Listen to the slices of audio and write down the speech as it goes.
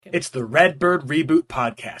It's the Red Bird Reboot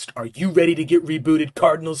podcast. Are you ready to get rebooted,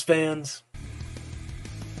 Cardinals fans?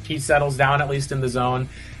 He settles down, at least in the zone,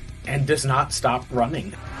 and does not stop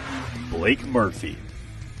running. Blake Murphy.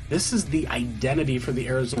 This is the identity for the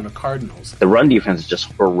Arizona Cardinals. The run defense is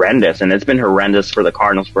just horrendous, and it's been horrendous for the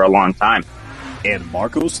Cardinals for a long time. And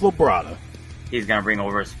Marcos Labrada. He's going to bring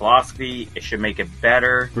over his philosophy. It should make it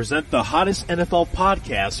better. Present the hottest NFL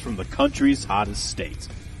podcast from the country's hottest state.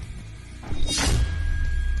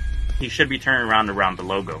 He should be turning around the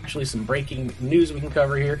logo. Actually, some breaking news we can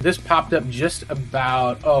cover here. This popped up just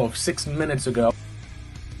about, 6 minutes ago.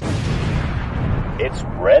 It's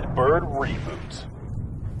Red Bird Reboot.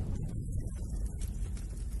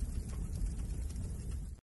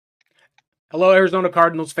 Hello, Arizona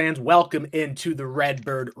Cardinals fans. Welcome into the Red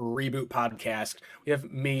Bird Reboot podcast. We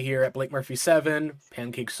have me here at Blake Murphy 7,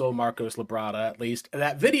 Pancake Soul, Marcos Labrada, at least.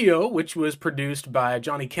 That video, which was produced by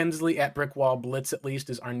Johnny Kensley at Brickwall Blitz, at least,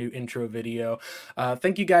 is our new intro video.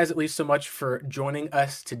 Thank you guys, at least, so much for joining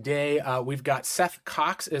us today. We've got Seth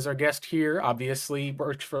Cox as our guest here. Obviously,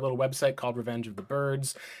 works for a little website called Revenge of the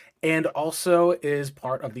Birds, and also is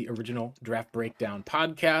part of the original Draft Breakdown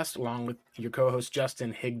podcast, along with your co-host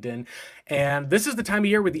Justin Higdon. And this is the time of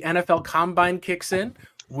year where the NFL Combine kicks in.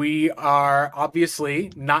 We are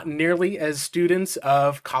obviously not nearly as students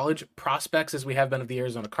of college prospects as we have been of the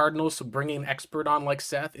Arizona Cardinals, so bringing an expert on like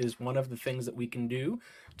Seth is one of the things that we can do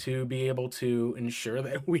to be able to ensure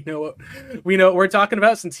that we know what we're talking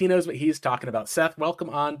about, since he knows what he's talking about. Seth,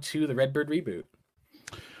 welcome on to the Red Bird Reboot.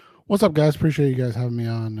 What's up, guys? Appreciate you guys having me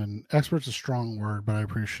on. And expert's a strong word, but I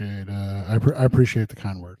appreciate I appreciate the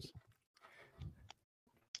kind words.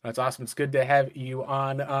 That's awesome. It's good to have you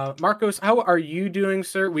on. Marcos, how are you doing,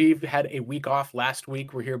 sir? We've had a week off last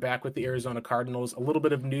week. We're here back with the Arizona Cardinals. A little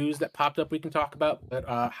bit of news that popped up we can talk about, but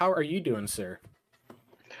how are you doing, sir?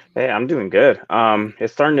 Hey, I'm doing good.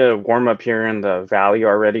 It's starting to warm up here in the valley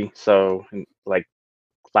already. So, like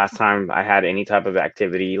last time I had any type of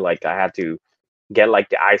activity, like I had to get like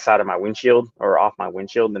the ice out of my windshield or off my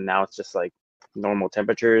windshield, and now it's just like normal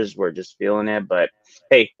temperatures. We're just feeling it, but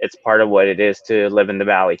hey, it's part of what it is to live in the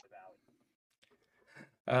valley.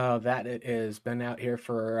 That it is. Been out here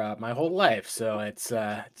for my whole life, so it's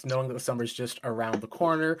knowing that the summer's just around the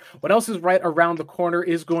corner. What else is right around the corner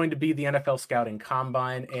is going to be the NFL Scouting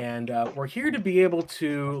Combine, and we're here to be able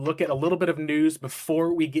to look at a little bit of news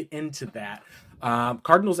before we get into that.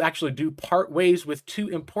 Cardinals actually do part ways with two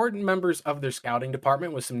important members of their scouting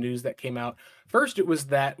department with some news that came out. First, it was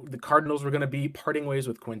that the Cardinals were going to be parting ways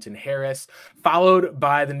with Quentin Harris, followed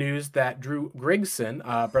by the news that Drew Grigson,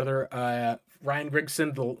 brother Ryan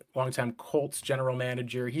Grigson, the longtime Colts general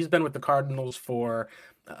manager, he's been with the Cardinals for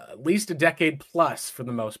at least a decade plus for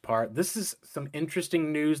the most part. This is some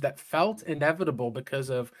interesting news that felt inevitable because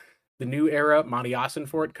of the new era, Monty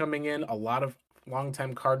Ossenfort coming in. A lot of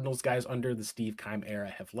longtime Cardinals guys under the Steve Keim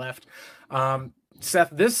era have left. Seth,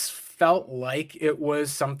 this felt like it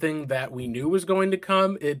was something that we knew was going to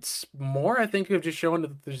come. It's more, I think, of just showing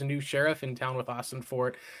that there's a new sheriff in town with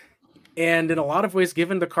Ossenfort. And in a lot of ways,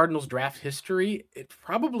 given the Cardinals draft history, it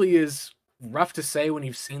probably is rough to say when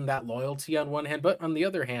you've seen that loyalty on one hand, but on the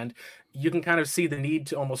other hand, you can kind of see the need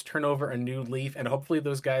to almost turn over a new leaf, and hopefully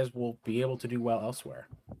those guys will be able to do well elsewhere.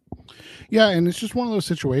 Yeah, and it's just one of those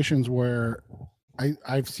situations where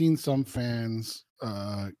I've seen some fans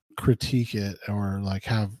critique it or like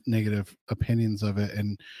have negative opinions of it.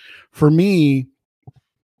 And for me,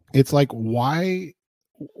 it's like, why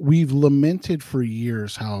we've lamented for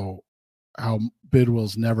years how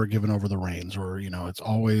Bidwell's never given over the reins, or, it's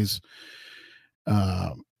always,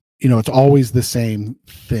 it's always the same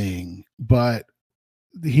thing, but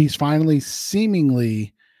he's finally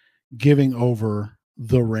seemingly giving over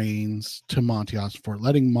the reins to Monty Ossenfort,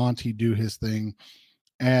 letting Monty do his thing.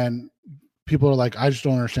 And people are like, I just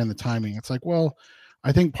don't understand the timing. It's like, well,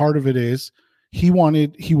 I think part of it is he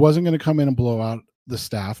wasn't going to come in and blow out the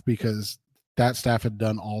staff because that staff had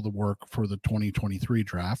done all the work for the 2023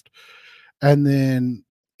 draft. And then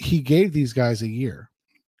he gave these guys a year,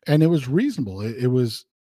 and it was reasonable.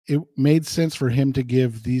 It made sense for him to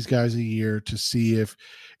give these guys a year to see if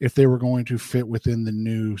they were going to fit within the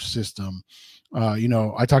new system.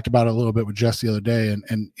 I talked about it a little bit with Jess the other day,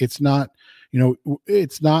 and it's not,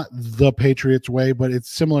 it's not the Patriots way, but it's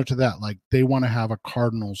similar to that. Like, they want to have a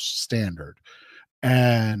Cardinals standard.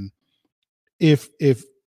 And if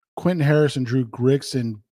Quentin Harris and Drew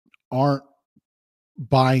Grigson aren't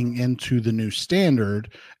buying into the new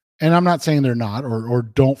standard, and I'm not saying they're not or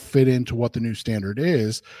don't fit into what the new standard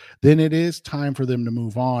is, then it is time for them to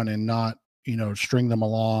move on and not, string them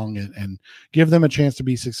along and give them a chance to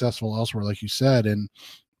be successful elsewhere, like you said. And,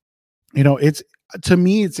 to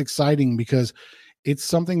me, it's exciting because it's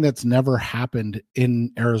something that's never happened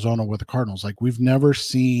in Arizona with the Cardinals. Like, we've never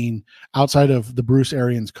seen, outside of the Bruce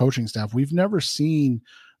Arians coaching staff, we've never seen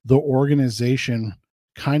the organization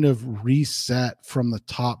kind of reset from the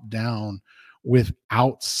top down with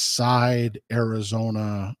outside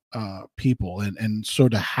Arizona people. And so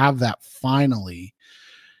to have that finally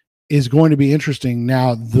is going to be interesting.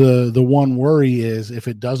 Now, the one worry is if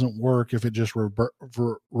it doesn't work, if it just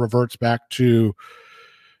reverts back to,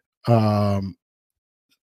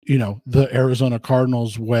 the Arizona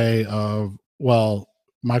Cardinals way of, well,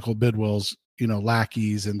 Michael Bidwill's,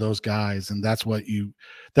 lackeys and those guys. And that's what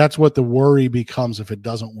the worry becomes if it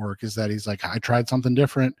doesn't work, is that he's like, I tried something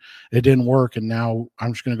different, it didn't work, and now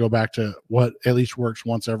I'm just going to go back to what at least works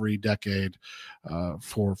once every decade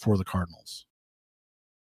for the Cardinals.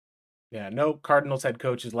 Yeah, no Cardinals head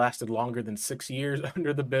coach has lasted longer than 6 years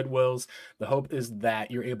under the Bidwills. The hope is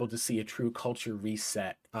that you're able to see a true culture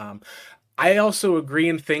reset. I also agree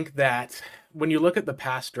and think that when you look at the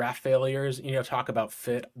past draft failures, talk about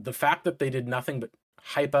fit, the fact that they did nothing but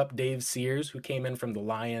hype up Dave Sears, who came in from the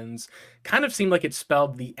Lions, kind of seemed like it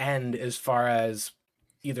spelled the end as far as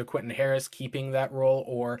either Quentin Harris keeping that role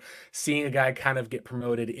or seeing a guy kind of get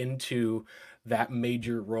promoted into that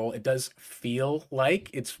major role. It does feel like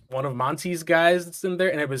it's one of Monty's guys that's in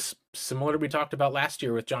there, and it was similar to we talked about last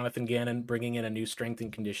year with Jonathan Gannon bringing in a new strength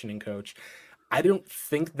and conditioning coach. I don't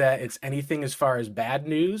think that it's anything as far as bad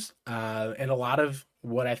news, and a lot of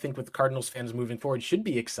what I think with Cardinals fans moving forward should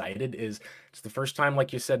be excited is it's the first time,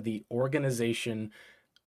 like you said, the organization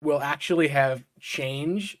will actually have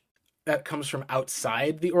change that comes from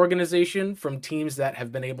outside the organization, from teams that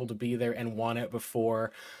have been able to be there and won it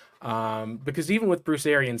before. Because even with Bruce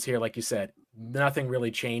Arians here, like you said, nothing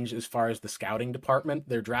really changed as far as the scouting department.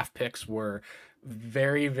 Their draft picks were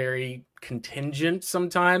very, very contingent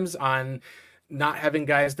sometimes on not having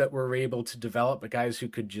guys that were able to develop, but guys who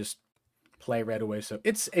could just play right away. So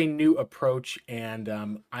it's a new approach, and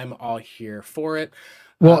I'm all here for it.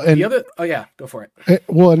 Well, and go for it.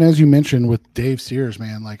 Well, and as you mentioned with Dave Sears,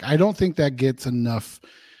 man, like, I don't think that gets enough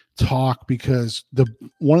talk, because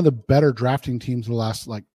one of the better drafting teams the last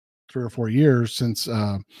like 3 or 4 years since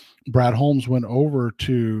Brad Holmes went over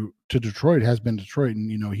to Detroit has been Detroit,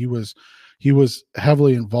 and he was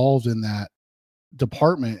heavily involved in that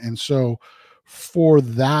department, and so for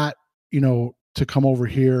that, to come over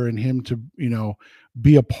here and him to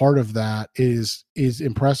be a part of that is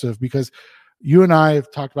impressive, because you and I have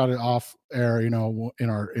talked about it off air, in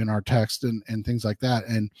our text and things like that.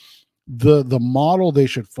 And the model they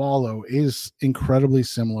should follow is incredibly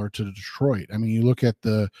similar to Detroit. I mean, you look at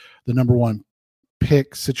the number one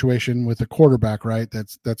pick situation with a quarterback, right?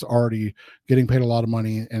 That's already getting paid a lot of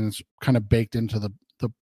money and it's kind of baked into the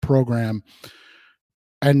program.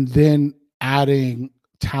 And then adding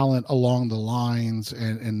talent along the lines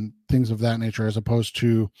and things of that nature, as opposed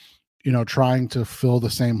to, trying to fill the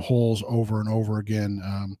same holes over and over again.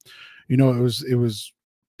 It was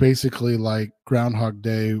basically like Groundhog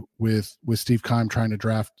Day with Steve Keim trying to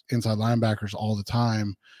draft inside linebackers all the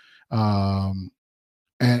time. And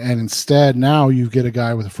instead now you get a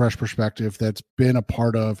guy with a fresh perspective that's been a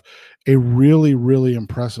part of a really, really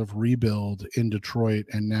impressive rebuild in Detroit.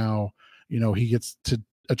 And now, he gets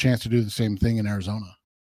a chance to do the same thing in Arizona.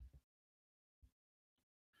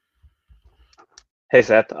 Hey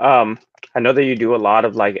Seth, I know that you do a lot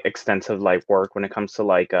of like extensive like work when it comes to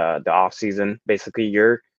like the off season. Basically,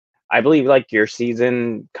 I believe like your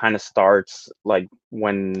season kind of starts like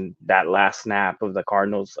when that last snap of the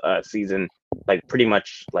Cardinals season, like pretty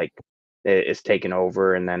much like is taken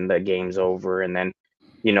over, and then the game's over, and then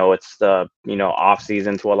it's the off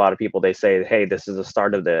season. To a lot of people, they say, hey, this is the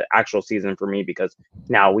start of the actual season for me, because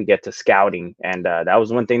now we get to scouting, and that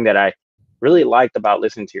was one thing that I really liked about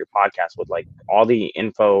listening to your podcast, with like all the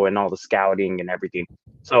info and all the scouting and everything.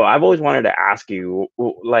 So I've always wanted to ask you,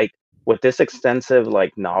 like, with this extensive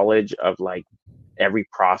like knowledge of like every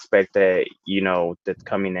prospect that that's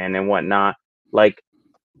coming in and whatnot, like,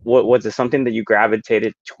 what was it, something that you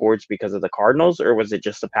gravitated towards because of the Cardinals, or was it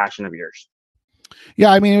just a passion of yours?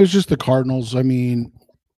 Yeah, I mean, it was just the Cardinals. I mean,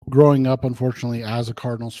 growing up, unfortunately, as a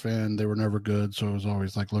Cardinals fan, they were never good. So it was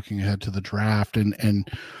always like looking ahead to the draft. And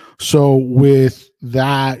so with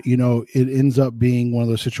that, it ends up being one of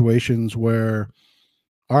those situations where,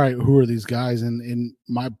 all right, who are these guys? And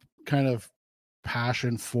my kind of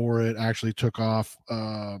passion for it actually took off.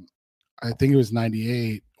 I think it was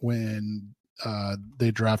 98 when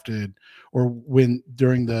they drafted, or when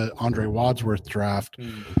during the Andre Wadsworth draft.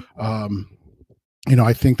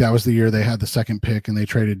 I think that was the year they had the second pick and they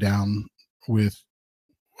traded down with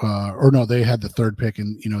or no, they had the third pick,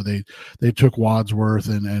 and they took Wadsworth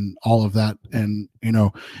and all of that, and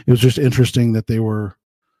it was just interesting that they were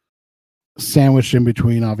sandwiched in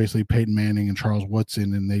between obviously Peyton Manning and Charles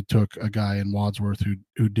Woodson, and they took a guy in Wadsworth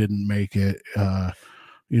who didn't make it,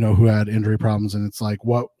 who had injury problems, and it's like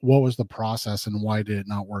what was the process and why did it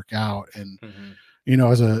not work out? And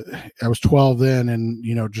I was 12 then,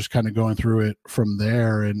 and just kind of going through it from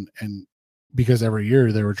there, and because every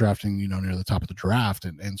year they were drafting near the top of the draft,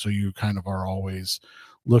 and so you kind of are always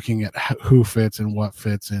looking at who fits and what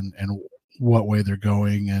fits and what way they're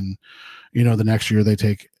going. And the next year they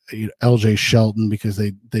take LJ Shelton because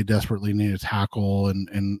they desperately need a tackle,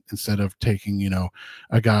 and instead of taking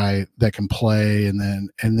a guy that can play,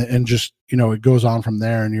 and just it goes on from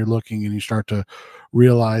there, and you're looking and you start to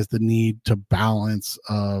realize the need to balance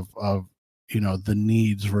of the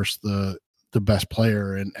needs versus the best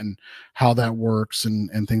player, and how that works,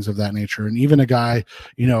 and things of that nature. And even a guy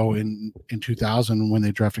in 2000 when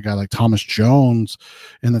they draft a guy like Thomas Jones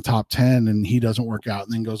in the top 10, and he doesn't work out,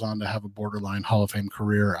 and then goes on to have a borderline Hall of Fame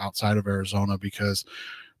career outside of Arizona, because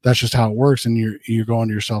that's just how it works. And you're going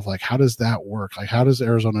to yourself like, how does that work? Like, how does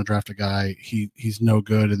Arizona draft a guy he's no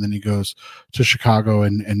good, and then he goes to Chicago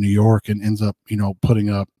and New York and ends up putting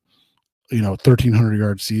up 1,300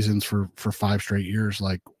 yard seasons for 5 straight years?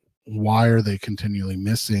 Like, why are they continually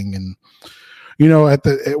missing? And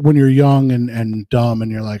when you're young and dumb,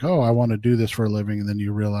 and you're like, oh, I want to do this for a living, and then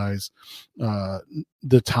you realize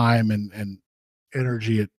the time and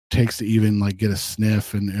energy it takes to even like get a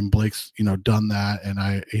sniff, and Blake's done that, and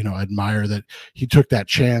I admire that he took that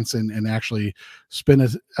chance and actually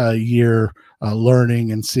spent a year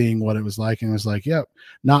learning and seeing what it was like, and was like, yep,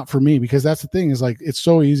 not for me. Because that's the thing, is like, it's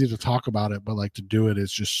so easy to talk about it, but like to do it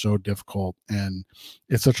is just so difficult, and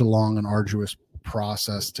it's such a long and arduous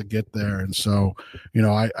process to get there. And so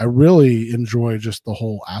I really enjoy just the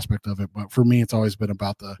whole aspect of it, but for me it's always been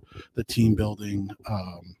about the team building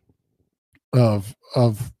of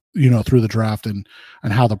through the draft, and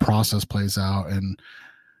how the process plays out, and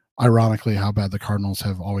ironically how bad the Cardinals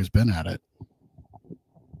have always been at it.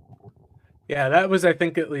 Yeah, that was, I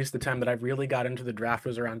think, at least the time that I really got into the draft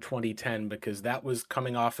was around 2010, because that was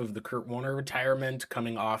coming off of the Kurt Warner retirement,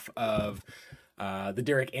 coming off of the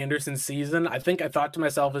Derek Anderson season. I think I thought to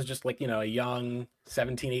myself as just like, a young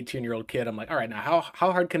 17, 18-year-old kid, I'm like, all right, now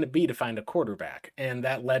how hard can it be to find a quarterback? And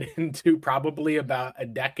that led into probably about a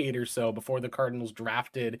decade or so before the Cardinals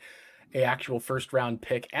drafted a actual first round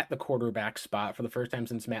pick at the quarterback spot for the first time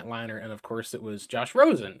since Matt Leinart. And of course it was Josh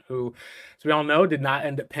Rosen, who, as we all know, did not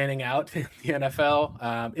end up panning out in the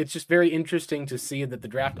NFL. It's just very interesting to see that the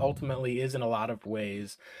draft ultimately is, in a lot of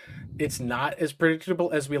ways, it's not as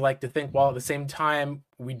predictable as we like to think, while at the same time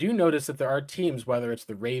we do notice that there are teams, whether it's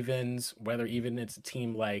the Ravens, whether even it's a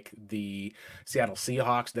team like the Seattle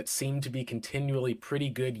Seahawks, that seem to be continually pretty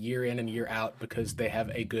good year in and year out because they have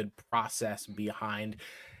a good process behind.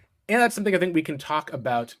 And that's something I think we can talk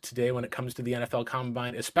about today when it comes to the NFL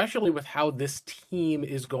Combine, especially with how this team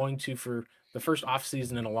is going to, for the first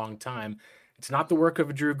offseason in a long time. It's not the work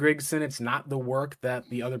of Drew Grigson. It's not the work that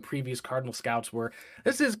the other previous Cardinal scouts were.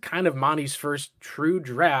 This is kind of Monty's first true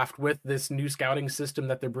draft with this new scouting system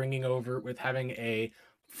that they're bringing over, with having a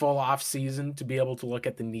full off season to be able to look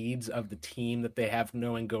at the needs of the team that they have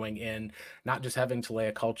knowing going in, not just having to lay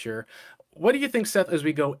a culture. What do you think, Seth, as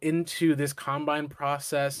we go into this combine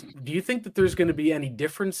process? Do you think that there's going to be any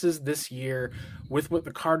differences this year with what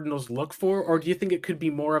the Cardinals look for, or do you think it could be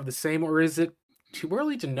more of the same, or is it too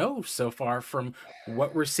early to know so far from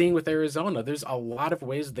what we're seeing with Arizona? There's a lot of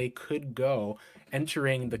ways they could go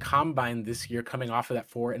entering the combine this year, coming off of that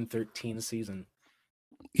 4-13 season.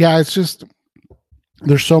 Yeah, it's just,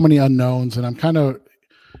 there's so many unknowns, and I'm kind of,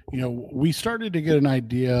 we started to get an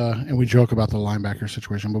idea, and we joke about the linebacker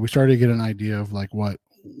situation, but we started to get an idea of like what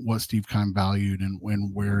Steve Keim valued and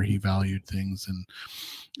where he valued things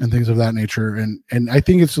and things of that nature. And I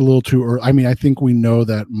think it's a little too early. I mean, I think we know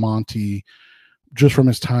that Monty, just from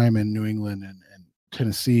his time in New England and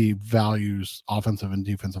Tennessee, values offensive and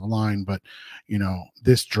defensive line, but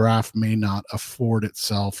this draft may not afford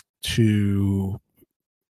itself to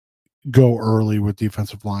go early with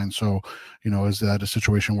defensive line. So, is that a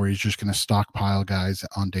situation where he's just going to stockpile guys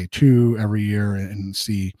on day 2 every year and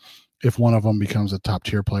see if one of them becomes a top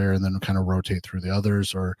tier player, and then kind of rotate through the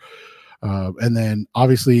others? Or, and then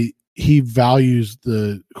obviously he values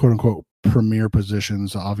the quote unquote premier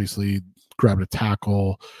positions, obviously grabbed a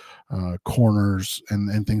tackle, corners,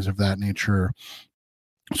 and things of that nature.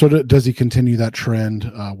 So does he continue that trend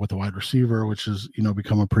with the wide receiver, which is,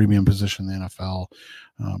 become a premium position in the NFL?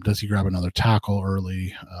 Does he grab another tackle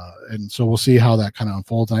early? And so we'll see how that kind of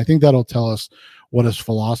unfolds. And I think that'll tell us what his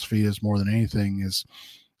philosophy is more than anything. Is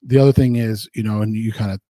the other thing is, and you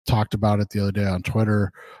kind of talked about it the other day on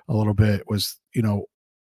Twitter a little bit, was,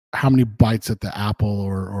 how many bites at the apple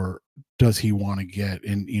or does he want to get?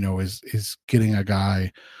 And, is getting a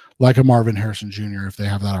guy like a Marvin Harrison Jr., if they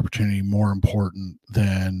have that opportunity, more important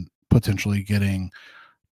than potentially getting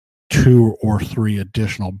 2 or 3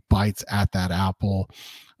 additional bites at that apple?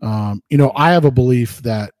 I have a belief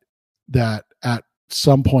that at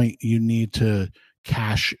some point you need to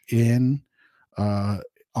cash in on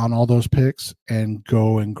all those picks and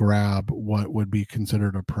go and grab what would be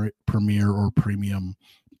considered a premier or premium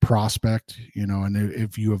prospect, and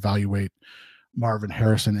if you evaluate Marvin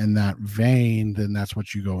Harrison in that vein, then that's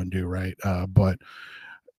what you go and do, right? But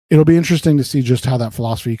it'll be interesting to see just how that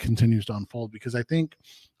philosophy continues to unfold, because I think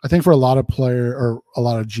for a lot of a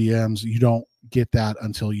lot of GMs, you don't get that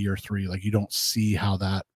until year 3. Like, you don't see how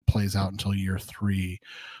that plays out until year 3,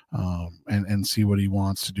 and see what he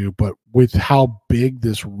wants to do. But with how big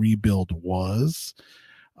this rebuild was,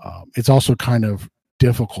 it's also kind of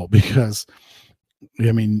difficult, because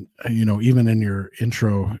even in your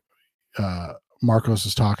intro, Marcos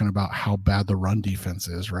is talking about how bad the run defense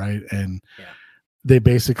is, right? And they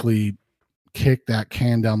basically kick that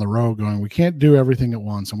can down the road going, we can't do everything at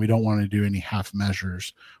once, and we don't want to do any half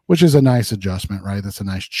measures, which is a nice adjustment, right? That's a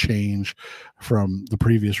nice change from the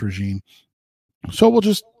previous regime. So we'll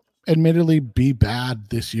just admittedly be bad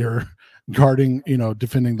this year guarding,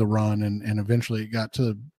 defending the run, and eventually it got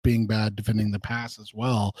to being bad defending the pass as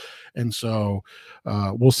well. And so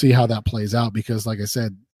we'll see how that plays out, because like I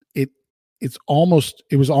said, it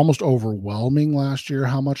was almost overwhelming last year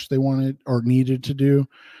how much they wanted or needed to do,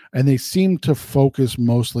 and they seemed to focus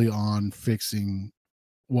mostly on fixing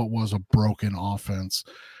what was a broken offense.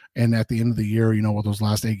 And at the end of the year, with those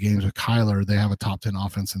last 8 games with Kyler, they have a top 10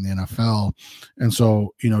 offense in the NFL. And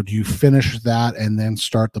so, do you finish that and then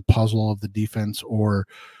start the puzzle of the defense, or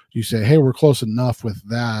do you say, hey, we're close enough with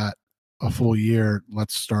that a full year,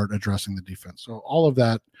 let's start addressing the defense? So all of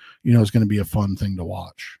that, is going to be a fun thing to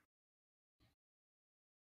watch.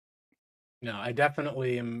 No, I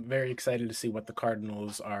definitely am very excited to see what the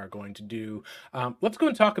Cardinals are going to do. Let's go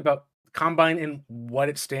and talk about Combine and what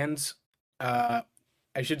it stands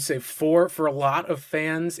I should say for a lot of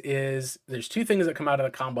fans. Is there's 2 things that come out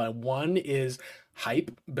of the Combine. One is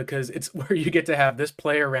hype, because it's where you get to have this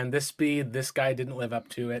player ran this speed, this guy didn't live up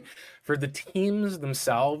to it. For the teams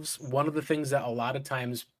themselves, one of the things that a lot of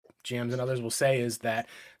times GMs and others will say is that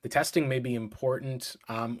the testing may be important.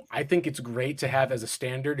 I think it's great to have as a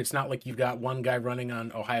standard. It's not like you've got one guy running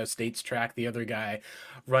on Ohio State's track, the other guy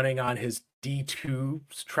running on his D2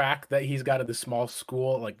 track that he's got at the small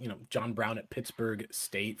school, like, John Brown at Pittsburgh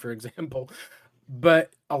State, for example.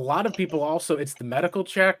 But a lot of people also, it's the medical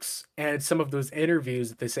checks and it's some of those interviews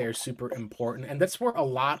that they say are super important. And that's where a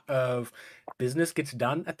lot of business gets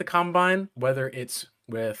done at the Combine, whether it's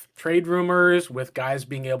with trade rumors, with guys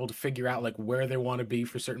being able to figure out like where they want to be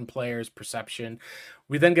for certain players, perception.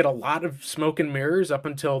 We then get a lot of smoke and mirrors up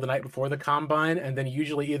until the night before the Combine. And then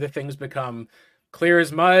usually either things become clear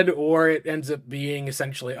as mud, or it ends up being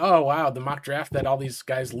essentially, oh, wow, the mock draft that all these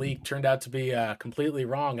guys leaked turned out to be completely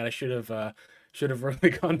wrong. And I should have really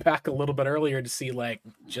gone back a little bit earlier to see like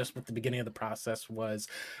just what the beginning of the process was.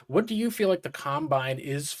 What do you feel like the Combine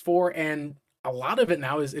is for? And a lot of it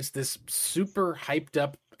now is it's this super hyped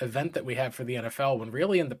up event that we have for the NFL, when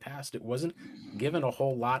really in the past it wasn't given a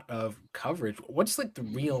whole lot of coverage. What's like the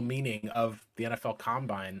real meaning of the NFL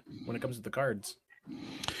Combine when it comes to the Cards?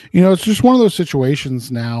 It's just one of those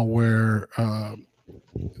situations now where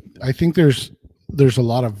I think there's a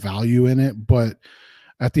lot of value in it, but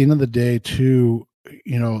at the end of the day too,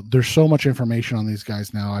 there's so much information on these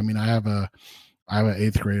guys now. I mean, I have an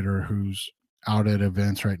 8th grader who's out at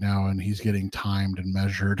events right now, and he's getting timed and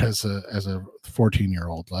measured as a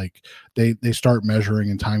 14-year-old. Like they start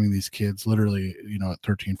measuring and timing these kids literally, at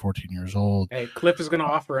 13, 14 years old. Hey, Cliff is going to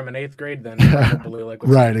offer him an 8th grade then. Probably, like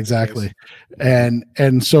right, exactly. And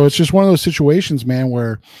so it's just one of those situations, man,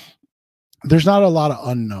 where there's not a lot of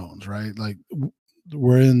unknowns, right? Like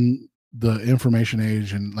we're in the information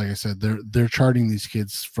age, and like I said, they're charting these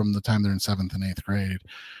kids from the time they're in 7th and 8th grade.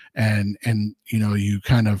 And you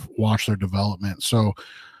kind of watch their development. So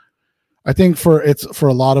I think for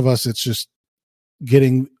a lot of us, it's just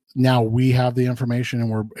getting, now we have the information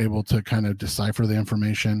and we're able to kind of decipher the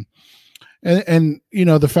information. And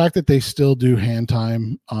the fact that they still do hand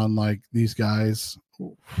time on like these guys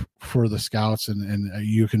for the scouts, and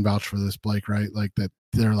you can vouch for this, Blake, right? Like that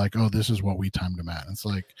they're like, oh, this is what we timed them at. It's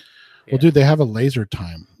like, well, dude, they have a laser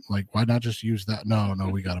time. Like, why not just use that? No,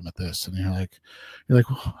 we got him at this. And you're like,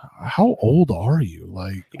 how old are you?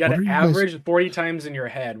 Like, you got to average 40 times in your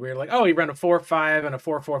head. We're like, oh, he ran a 4.5 and a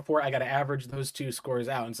 4.44. I got to average those two scores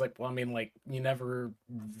out. And it's like, well, I mean, like, you never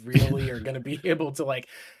really are going to be able to like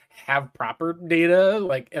have proper data.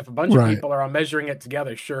 Like, if a bunch of people are all measuring it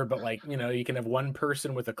together, sure, but like, you know, you can have one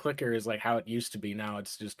person with a clicker is like how it used to be. Now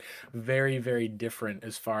it's just very, very different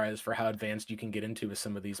as far as for how advanced you can get into with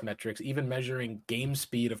some of these metrics, even measuring game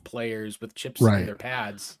speed of players with chips in their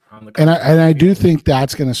pads on the. And I do think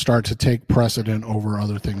that's going to start to take precedent over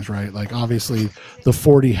other things, right? Like, obviously the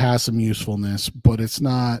 40 has some usefulness, but it's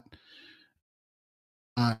not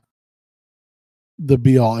the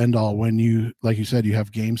be all end all when you, like you said, you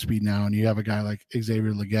have game speed now, and you have a guy like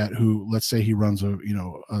Xavier Leggett who, let's say he runs a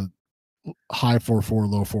high 4.4,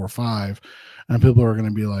 low 4.5, and people are going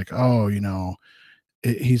to be like, oh, you know,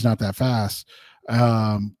 he's not that fast.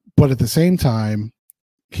 But at the same time,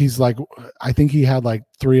 he's like, I think he had like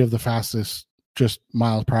 3 of the fastest just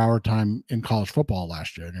miles per hour time in college football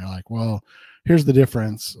last year. And you're like, well, here's the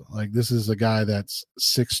difference. Like, this is a guy that's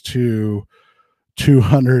 6'2",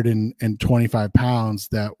 225 pounds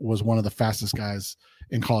that was one of the fastest guys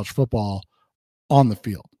in college football on the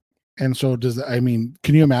field. And so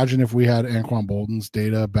can you imagine if we had Anquan Bolden's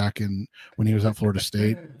data back in when he was at Florida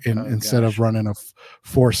State, and instead of running a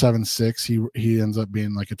 4.76, he ends up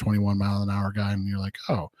being like a 21 mile an hour guy, and you're like,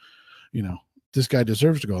 oh, you know, this guy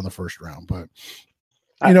deserves to go in the first round. But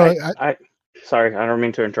sorry, I don't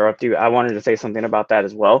mean to interrupt you. I wanted to say something about that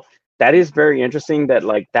as well. That is very interesting that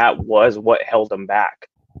like that was what held him back.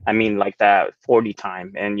 I mean, like that 40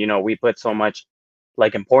 time, and you know, we put so much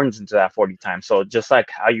like importance into that 40 time. So just like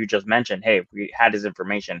how you just mentioned, hey, if we had his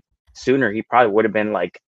information sooner, he probably would have been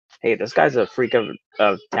like, hey, this guy's a freak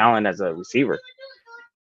of talent as a receiver.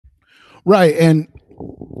 Right. And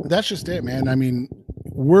that's just it, man. I mean,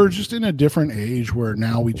 we're just in a different age where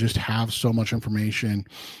now we just have so much information.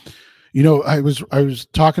 You know, I was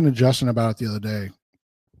talking to Justin about it the other day,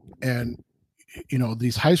 and you know,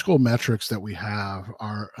 these high school metrics that we have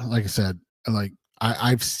are, like I said, like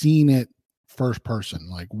I've seen it first person,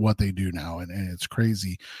 like what they do now, and it's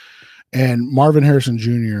crazy. And Marvin Harrison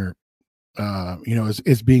Jr., you know,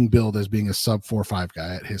 is being billed as being a sub 4.5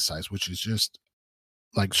 guy at his size, which is just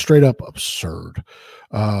like straight up absurd.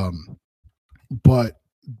 But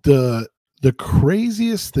the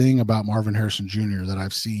craziest thing about Marvin Harrison Jr. that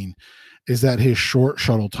I've seen is that his short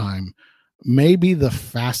shuttle time may be the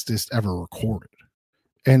fastest ever recorded.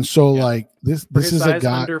 And so like this is a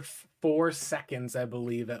guy under 4 seconds, I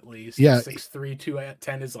believe, at least. Yeah, 6'3",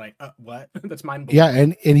 210 is like what? That's mind-blowing. Yeah,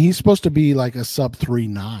 and he's supposed to be like a sub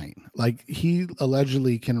 3.9. Like he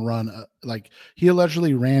allegedly can run he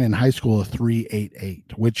allegedly ran in high school a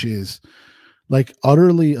 3.88, which is like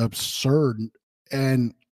utterly absurd.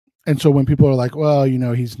 And so when people are like, well, you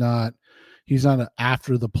know, he's not an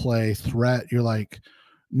after the play threat, you're like,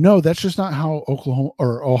 no, that's just not how Oklahoma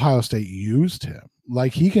or Ohio State used him.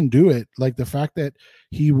 Like, he can do it. Like, the fact that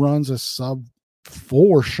he runs a sub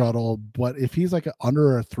 4 shuttle, but if he's like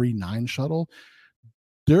under a 3.9 shuttle,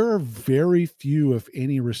 there are very few, if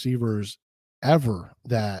any, receivers ever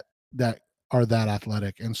that are that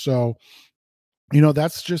athletic. And so, you know,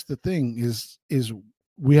 that's just the thing is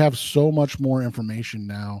we have so much more information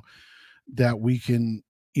now that we can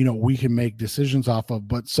make decisions off of,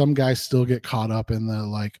 but some guys still get caught up in the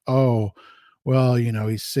like, oh, well, you know,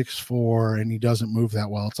 he's 6'4" and he doesn't move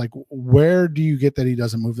that well. It's like, where do you get that he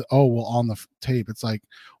doesn't move? Oh, well, on the tape. It's like,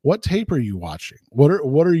 what tape are you watching? What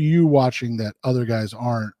are you watching that other guys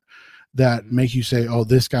aren't, that make you say, oh,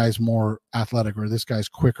 this guy's more athletic or this guy's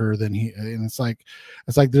quicker than he? And it's like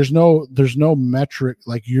there's no metric.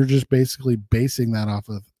 Like, you're just basically basing that off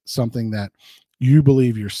of something that you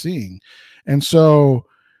believe you're seeing. And so,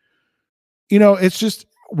 you know, it's just,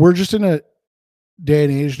 we're just in a day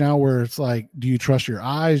and age now where it's like, do you trust your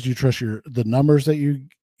eyes? Do you trust the numbers that you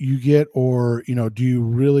get? Or, you know, do you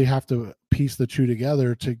really have to piece the two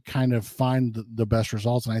together to kind of find the best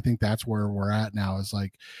results? And I think that's where we're at now, is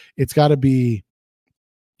like, you got to be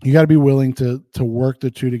willing to work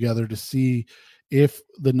the two together to see if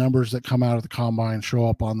the numbers that come out of the combine show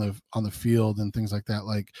up on the field and things like that.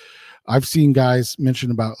 Like, I've seen guys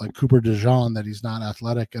mention about like Cooper DeJean, that he's not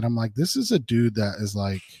athletic. And I'm like, this is a dude that is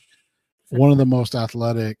like one of the most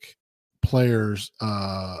athletic players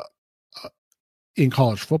in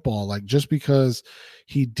college football. Like, just because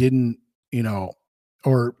he didn't, you know,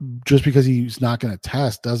 or just because he's not going to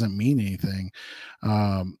test doesn't mean anything.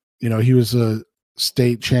 You know, he was a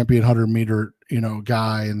state champion 100-meter, you know,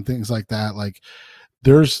 guy and things like that. Like,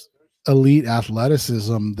 there's elite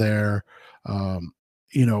athleticism there.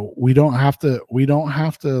 we don't have to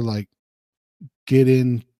like get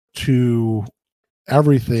into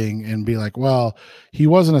everything and be like, well, he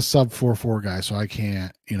wasn't a sub 4.4 guy, so I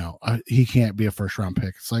can't, he can't be a first round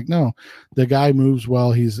pick. It's like, no, the guy moves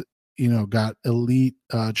well. He's, got elite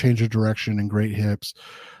change of direction and great hips,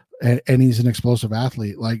 and he's an explosive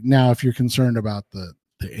athlete. Like, now, if you're concerned about the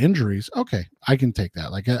injuries, okay, I can take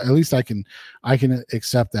that. Like, at least I can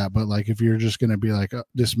accept that. But like, if you're just going to be like,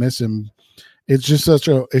 dismiss him, it's just such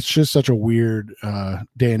a weird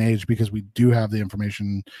day and age, because we do have the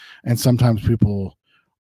information, and sometimes people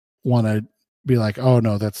want to be like, oh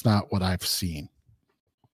no, that's not what I've seen.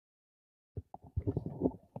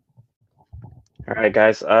 All right,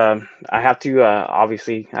 guys. I have to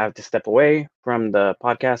obviously I have to step away from the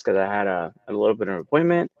podcast because I had a little bit of an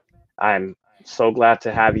appointment. I'm so glad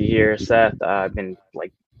to have you here, Seth. I've been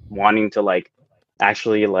like wanting to like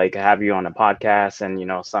actually like have you on a podcast,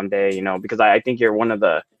 and someday, because I think you're one of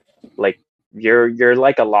the like you're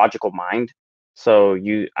like a logical mind. So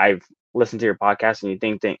I've listened to your podcast, and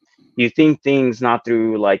you think things not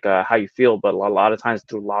through like how you feel, but a lot of times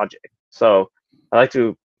through logic. So I like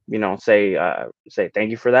to say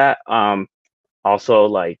thank you for that. Also,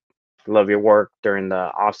 like, love your work during the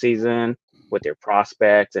off season with your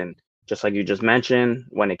prospects, and just like you just mentioned,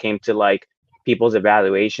 when it came to like people's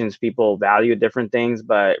evaluations, people value different things,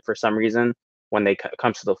 but for some reason, when they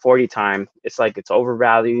comes to the 40 time, it's like it's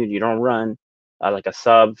overvalued. You don't run like a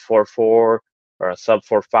sub 4.4 or a sub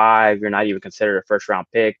 4.5. You're not even considered a first round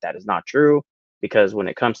pick. That is not true, because when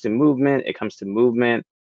it comes to movement, it comes to movement.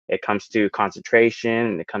 It comes to concentration,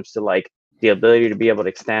 and it comes to like the ability to be able to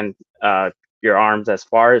extend your arms as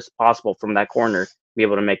far as possible from that corner, be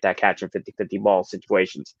able to make that catch in 50-50 ball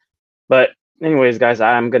situations. But anyways, guys,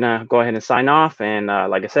 I'm gonna go ahead and sign off. And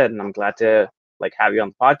like I said, I'm glad to like have you on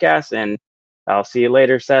the podcast, and I'll see you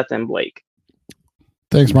later, Seth and Blake.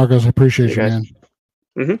 Thanks, Marcos. I appreciate you, man.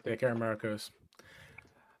 Mm-hmm. Take care, Marcos.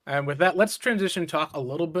 And with that, let's transition talk a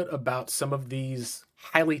little bit about some of these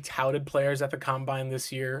highly touted players at the Combine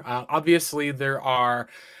this year. Obviously, there are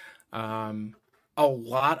a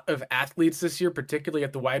lot of athletes this year, particularly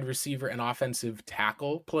at the wide receiver and offensive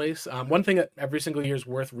tackle place. One thing that every single year is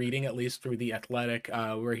worth reading, at least through The Athletic,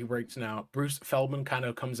 where he works now, Bruce Feldman kind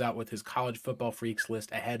of comes out with his college football freaks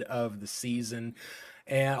list ahead of the season.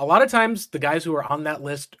 And a lot of times the guys who are on that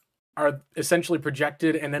list are essentially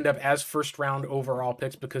projected and end up as first round overall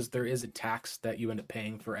picks, because there is a tax that you end up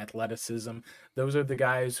paying for athleticism. Those are the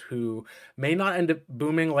guys who may not end up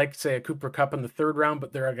booming like, say, a Cooper Kupp in the third round,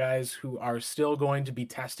 but there are guys who are still going to be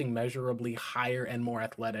testing measurably higher and more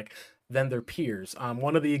athletic than their peers.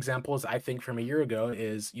 One of the examples I think from a year ago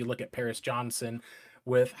is you look at Paris Johnson,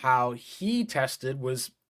 with how he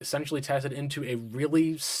was essentially tested into a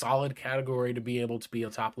really solid category to be able to be a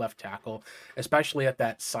top left tackle, especially at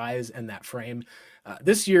that size and that frame.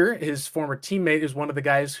 This year, his former teammate is one of the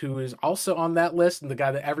guys who is also on that list, and the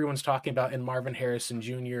guy that everyone's talking about in Marvin Harrison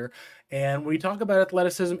Jr. And when we talk about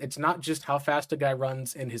athleticism, it's not just how fast a guy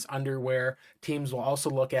runs in his underwear. Teams will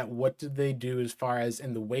also look at what did they do as far as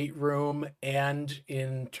in the weight room and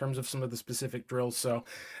in terms of some of the specific drills. So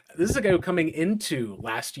this is a guy who, coming into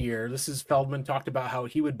last year, this is Feldman talked about how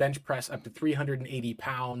he would bench press up to 380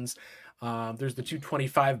 pounds. There's the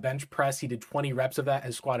 225 bench press. He did 20 reps of that,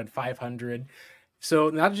 has squatted 500.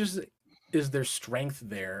 So not just is there strength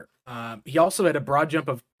there, he also had a broad jump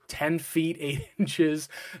of 10 feet, 8 inches,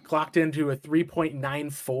 clocked into a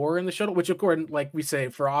 3.94 in the shuttle, which, according, like we say,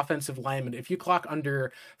 for offensive linemen, if you clock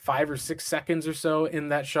under 5 or 6 seconds or so in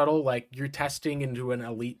that shuttle, like, you're testing into an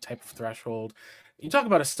elite type of threshold. You talk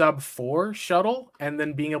about a sub 4 shuttle and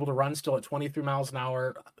then being able to run still at 23 miles an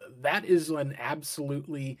hour. That is an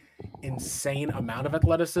absolutely insane amount of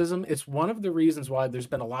athleticism. It's one of the reasons why there's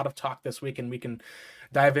been a lot of talk this week, and we can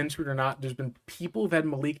dive into it or not. There's been people who've had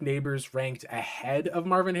Malik Neighbors ranked ahead of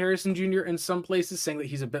Marvin Harrison Jr. in some places, saying that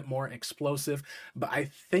he's a bit more explosive. But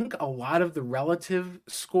I think a lot of the relative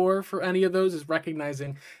score for any of those is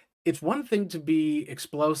recognizing it's one thing to be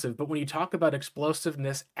explosive, but when you talk about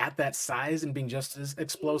explosiveness at that size and being just as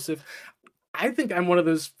explosive, I think I'm one of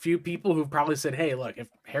those few people who've probably said, hey, look, if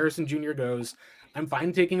Harrison Jr. goes, I'm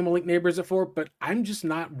fine taking Malik Neighbors at 4, but I'm just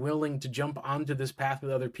not willing to jump onto this path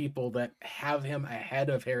with other people that have him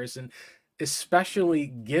ahead of Harrison, especially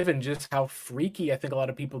given just how freaky I think a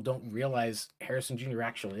lot of people don't realize Harrison Jr.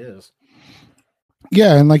 actually is.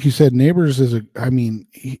 Yeah, and like you said, Neighbors is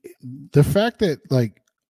the fact that, like,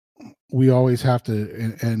 we always have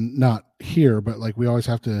to, and not here, but like we always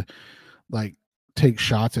have to like take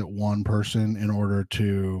shots at one person in order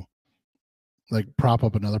to like prop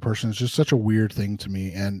up another person. It's just such a weird thing to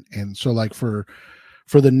me. And so like for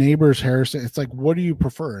for the Neighbors Harrison, it's like, what do you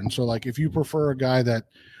prefer? And so like if you prefer a guy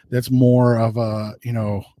that's more of a, you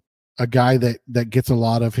know, a guy that gets a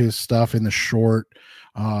lot of his stuff in the short,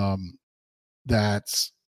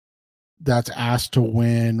 that's asked to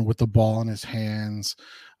win with the ball in his hands,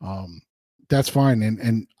 that's fine.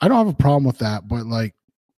 And I don't have a problem with that, but like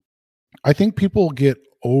I think people get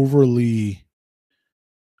overly,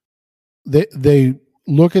 they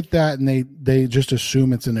look at that and they just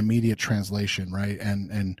assume it's an immediate translation, right?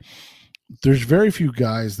 And there's very few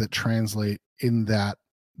guys that translate in that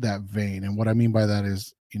vein. And what I mean by that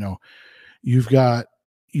is, you know, you've got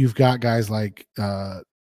guys like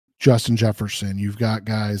Justin Jefferson, you've got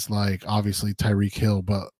guys like obviously Tyreek Hill,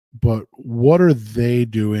 but what are they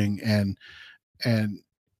doing, and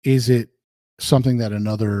is it something that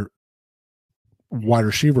another wide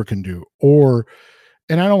receiver can do? Or,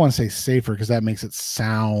 and I don't want to say safer because that makes it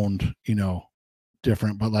sound, you know,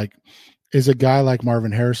 different, but like, is a guy like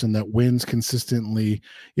Marvin Harrison that wins consistently?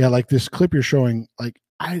 Yeah, like this clip you're showing, like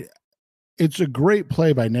it's a great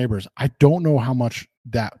play by Neighbors. I don't know how much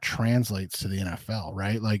that translates to the NFL,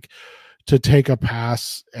 right? Like to take a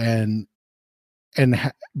pass and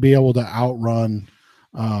be able to outrun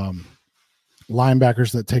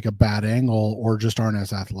linebackers that take a bad angle or just aren't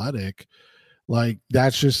as athletic. Like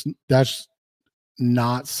that's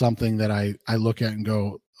not something that I look at and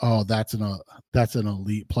go, oh, that's an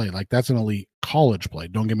elite play. Like that's an elite college play.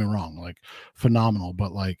 Don't get me wrong, like phenomenal,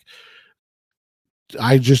 but like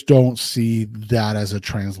I just don't see that as a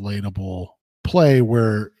translatable play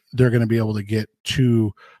where they're going to be able to get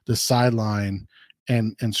to the sideline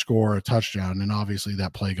and score a touchdown. And obviously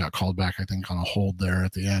that play got called back, I think, on a hold there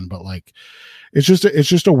at the end. But like, it's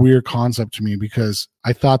just a weird concept to me, because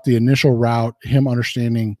I thought the initial route, him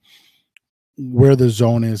understanding where the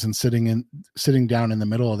zone is and sitting down in the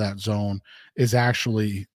middle of that zone, is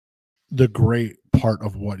actually the great part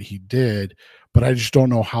of what he did. But I just don't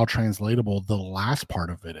know how translatable the last part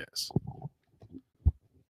of it is.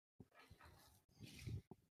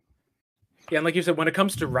 Yeah, and like you said, when it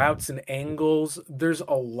comes to routes and angles, there's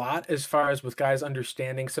a lot as far as with guys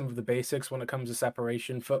understanding some of the basics when it comes to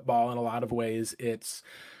separation football. In a lot of ways, it's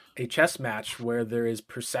a chess match where there is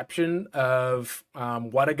perception of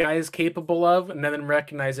what a guy is capable of, and then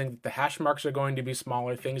recognizing that the hash marks are going to be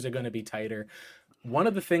smaller, things are going to be tighter. One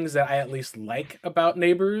of the things that I at least like about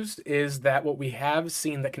Neighbors is that what we have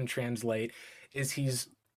seen that can translate is he's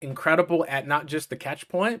incredible at not just the catch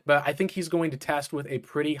point, but I think he's going to test with a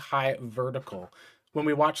pretty high vertical. When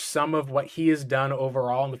we watch some of what he has done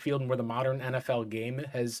overall in the field and where the modern NFL game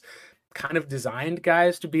has kind of designed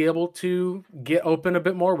guys to be able to get open a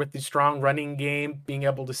bit more with the strong running game, being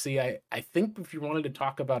able to see, I think if you wanted to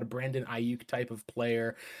talk about a Brandon Ayuk type of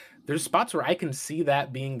player, there's spots where I can see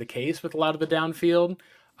that being the case with a lot of the downfield.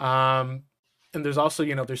 And there's also,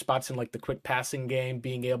 you know, there's spots in like the quick passing game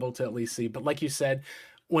being able to at least see. But like you said,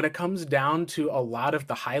 when it comes down to a lot of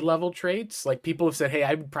the high level traits, like people have said, hey,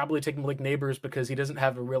 I would probably take Malik Neighbors because he doesn't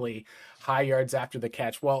have a really high yards after the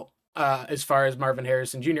catch. Well, as far as Marvin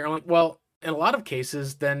Harrison Jr., I'm like, well, in a lot of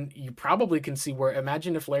cases, then you probably can see where,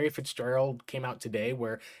 imagine if Larry Fitzgerald came out today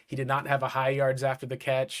where he did not have a high yards after the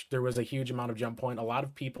catch, there was a huge amount of jump point. A lot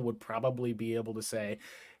of people would probably be able to say,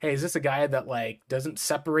 hey, is this a guy that like doesn't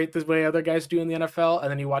separate the way other guys do in the NFL? And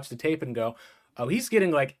then you watch the tape and go, oh, he's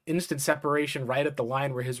getting like instant separation right at the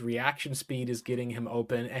line where his reaction speed is getting him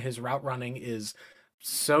open and his route running is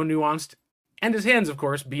so nuanced. And his hands, of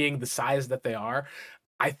course, being the size that they are.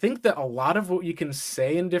 I think that a lot of what you can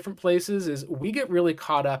say in different places is we get really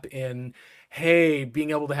caught up in, hey,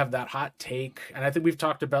 being able to have that hot take. And I think we've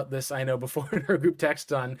talked about this, I know, before in our group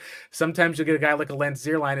text on sometimes you'll get a guy like a Lance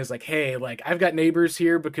Zierlein is like, hey, like I've got Neighbors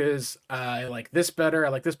here because I like this better. I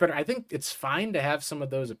like this better. I think it's fine to have some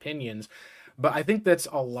of those opinions. But I think that's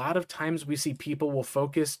a lot of times we see people will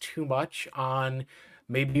focus too much on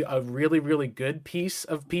maybe a really, really good piece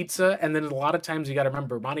of pizza. And then a lot of times you got to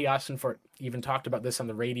remember, Monty Austin even talked about this on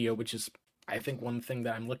the radio, which is, I think, one thing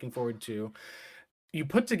that I'm looking forward to. You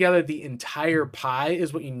put together the entire pie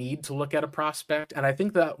is what you need to look at a prospect. And I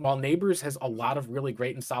think that while Neighbors has a lot of really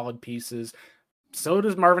great and solid pieces, so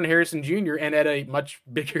does Marvin Harrison Jr. and at a much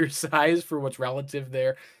bigger size for what's relative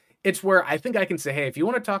there. It's where I think I can say, hey, if you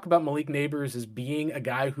want to talk about Malik Neighbors as being a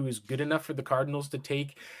guy who is good enough for the Cardinals to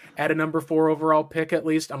take at a number 4 overall pick, at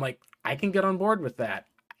least, I'm like, I can get on board with that.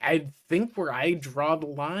 I think where I draw the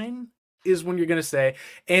line is when you're going to say,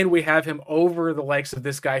 and we have him over the likes of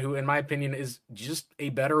this guy who, in my opinion, is just a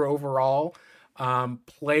better overall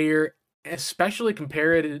player, especially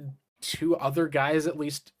compared to other guys, at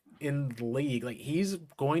least in the league. Like he's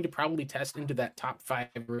going to probably test into that top 5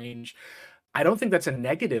 range. I don't think that's a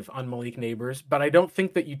negative on Malik Neighbors, but I don't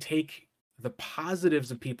think that you take the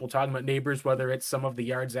positives of people talking about Neighbors, whether it's some of the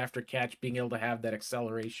yards after catch, being able to have that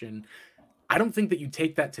acceleration. I don't think that you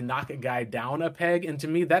take that to knock a guy down a peg. And to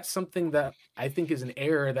me, that's something that I think is an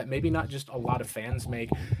error that maybe not just a lot of fans make,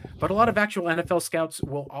 but a lot of actual NFL scouts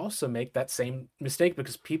will also make that same mistake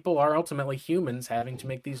because people are ultimately humans having to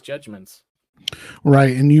make these judgments.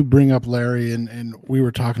 Right. And you bring up Larry, and we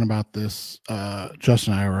were talking about this.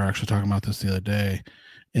 Justin and I were actually talking about this the other day.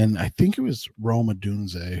 And I think it was Roma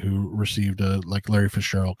Dunze who received a like Larry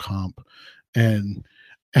Fitzgerald comp. And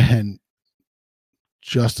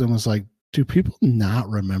Justin was like, do people not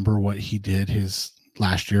remember what he did his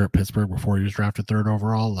last year at Pittsburgh before he was drafted third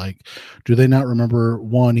overall? Like, do they not remember,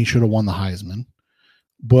 one, he should have won the Heisman,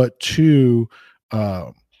 but two,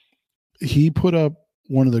 he put up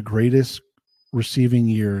one of the greatest receiving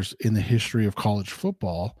years in the history of college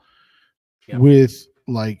football with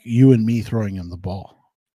like you and me throwing him the ball.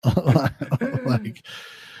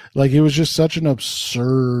 like it was just such an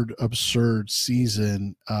absurd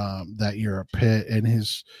season that year at Pitt, and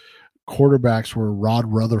his quarterbacks were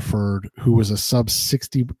Rod Rutherford, who was a sub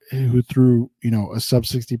 60, who threw, a sub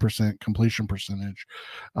 60% completion percentage,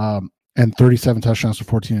 and 37 touchdowns to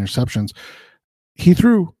 14 interceptions. He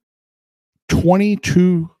threw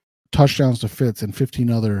 22 touchdowns to Fitz and 15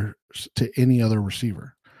 other to any other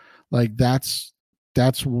receiver. Like that's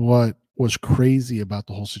what was crazy about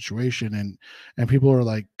the whole situation. And people are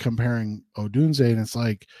like comparing Odunze, and it's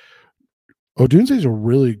like, Odunze is a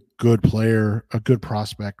really good player, a good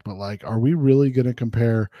prospect, but like, are we really going to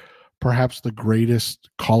compare perhaps the greatest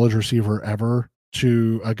college receiver ever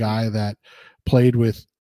to a guy that played with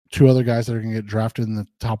two other guys that are going to get drafted in the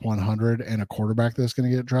top 100 and a quarterback that's going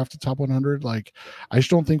to get drafted top 100? Like, I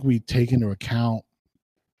just don't think we take into account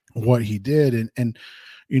what he did. And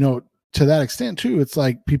to that extent too, it's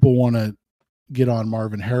like people want to get on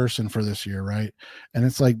Marvin Harrison for this year, right? And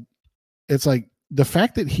it's like the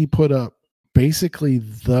fact that he put up basically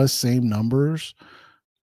the same numbers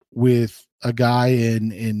with a guy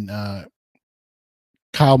in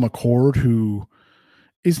Kyle McCord, who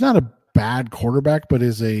is not a bad quarterback, but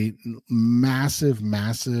is a massive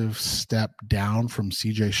step down from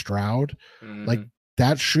CJ Stroud. Mm-hmm. Like,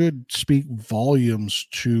 that should speak volumes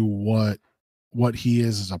to what he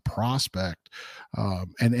is as a prospect,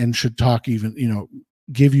 and should talk even,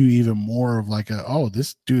 give you even more of like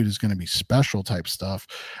this dude is going to be special type stuff,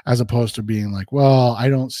 as opposed to being like, well, I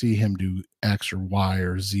don't see him do X or Y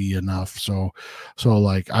or Z enough. So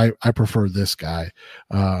like, I prefer this guy.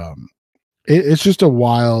 It's just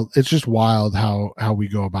wild how we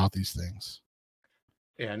go about these things.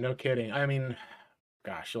 Yeah, no kidding. I mean,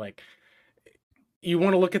 gosh, like, you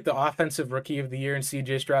want to look at the offensive rookie of the year in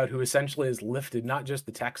CJ Stroud, who essentially has lifted not just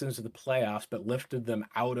the Texans to the playoffs, but lifted them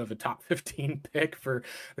out of a top 15 pick for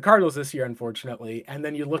the Cardinals this year, unfortunately. And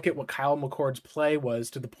then you look at what Kyle McCord's play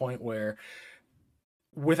was, to the point where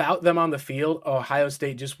without them on the field, Ohio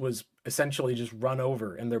State just was essentially just run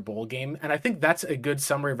over in their bowl game. And I think that's a good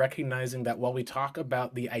summary of recognizing that while we talk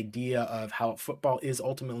about the idea of how football is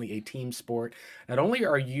ultimately a team sport, not only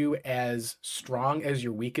are you as strong as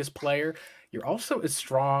your weakest player, you're also as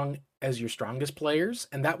strong as your strongest players.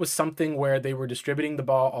 And that was something where they were distributing the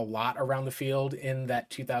ball a lot around the field in that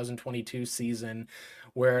 2022 season,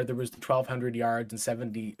 where there was 1,200 yards and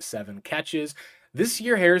 77 catches. This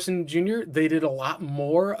year, Harrison Jr., they did a lot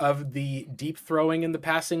more of the deep throwing in the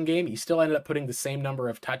passing game. He still ended up putting the same number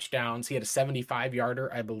of touchdowns. He had a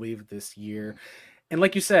 75-yarder, I believe, this year. And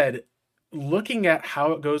like you said, looking at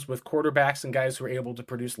how it goes with quarterbacks and guys who are able to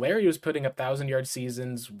produce, Larry was putting up 1,000-yard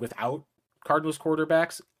seasons without Cardinals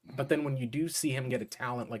quarterbacks. But then when you do see him get a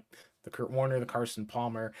talent like the Kurt Warner, the Carson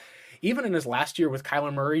Palmer, even in his last year with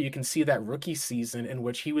Kyler Murray, you can see that rookie season in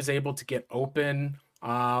which he was able to get open.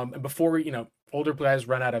 And before, older guys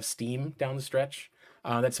run out of steam down the stretch.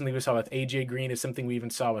 That's something we saw with AJ Green. It's something we even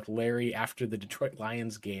saw with Larry after the Detroit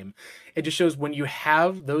Lions game. It just shows when you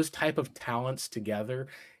have those type of talents together,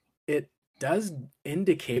 it does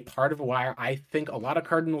indicate part of why I think a lot of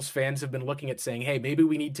Cardinals fans have been looking at saying, hey, maybe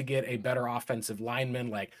we need to get a better offensive lineman.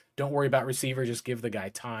 Like, don't worry about receiver, just give the guy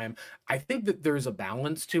time. I think that there's a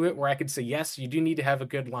balance to it where I could say, yes, you do need to have a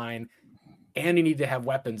good line, and you need to have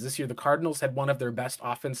weapons. This year, the Cardinals had one of their best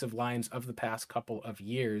offensive lines of the past couple of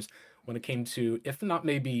years when it came to, if not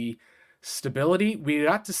maybe stability. We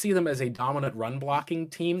got to see them as a dominant run blocking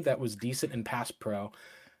team that was decent in pass pro.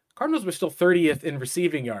 Cardinals were still 30th in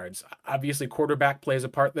receiving yards. Obviously, quarterback plays a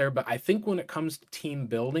part there, but I think when it comes to team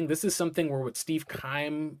building, this is something where what Steve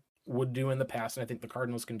Keim would do in the past, and I think the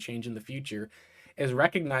Cardinals can change in the future, is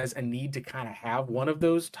recognize a need to kind of have one of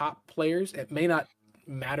those top players. It may not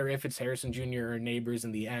matter if it's Harrison Jr. or Neighbors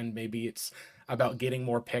in the end. Maybe it's about getting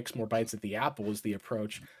more picks, more bites at the apple is the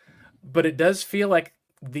approach. But it does feel like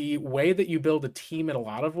the way that you build a team in a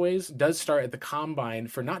lot of ways does start at the combine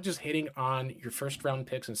for not just hitting on your first round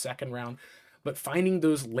picks and second round, but finding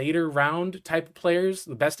those later round type of players.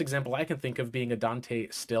 The best example I can think of being a Dante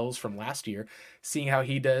Stills from last year, seeing how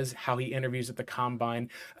he does, how he interviews at the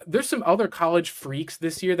combine. There's some other college freaks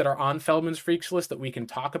this year that are on Feldman's freaks list that we can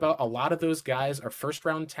talk about. A lot of those guys are first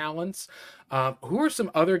round talents. Who are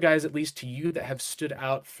some other guys, at least to you, that have stood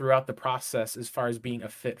out throughout the process as far as being a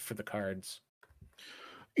fit for the Cards?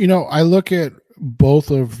 I look at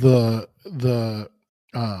both of the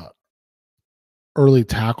early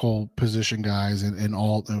tackle position guys in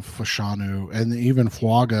Alt and Fashanu and even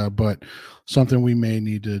Fuaga, but something we may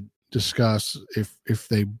need to discuss if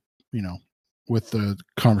they, with the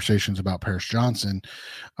conversations about Paris Johnson,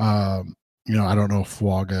 I don't know if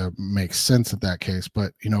Fuaga makes sense at that case,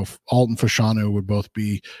 but Alt and Fashanu would both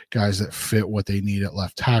be guys that fit what they need at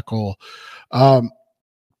left tackle. And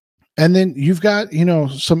then you've got,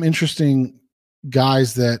 some interesting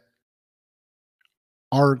guys that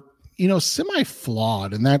are,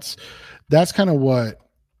 semi-flawed, and that's kind of what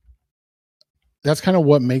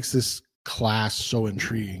makes this class so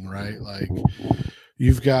intriguing, right? Like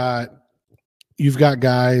you've got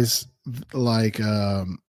guys like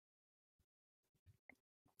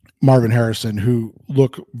Marvin Harrison who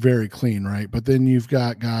look very clean, right? But then you've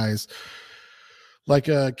got guys like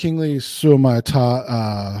Kingsley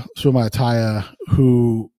Suamataia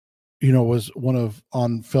who was one of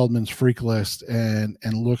on Feldman's freak list and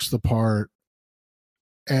looks the part,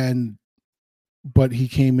 but he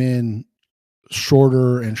came in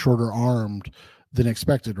shorter and shorter armed than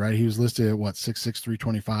expected, right? He was listed at 6'6",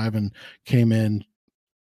 325 and came in,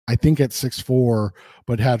 I think, at 6'4",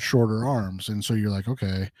 but had shorter arms. And so you're like,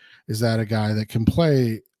 okay, is that a guy that can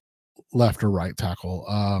play left or right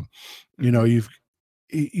tackle?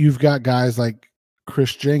 You've got guys like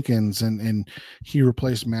Chris Jenkins and he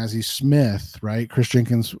replaced Mazzy Smith, right? Chris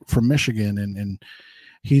Jenkins from Michigan, and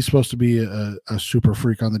he's supposed to be a super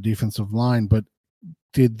freak on the defensive line, but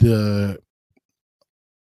did the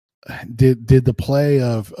play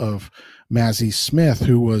of Mazzy Smith,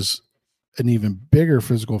 who was an even bigger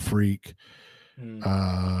physical freak,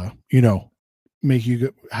 make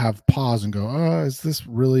you have pause and go, oh, is this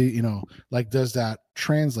really, does that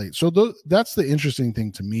translate? So that's the interesting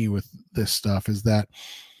thing to me with this stuff, is that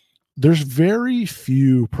there's very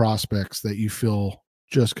few prospects that you feel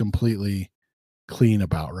just completely clean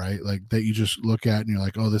about, right? Like that you just look at and you're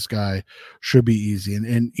like, oh, this guy should be easy.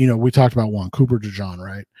 And we talked about one, Cooper DeJean,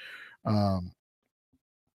 right?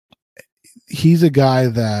 He's a guy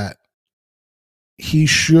that he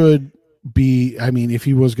should be, if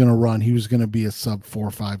he was going to run, he was going to be a sub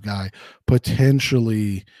 4.5 guy,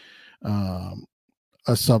 potentially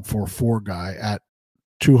a sub 4.4 guy at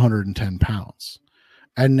 210 pounds.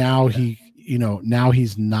 And now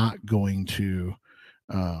he's not going to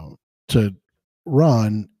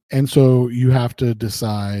run. And so you have to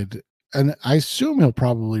decide, and I assume he'll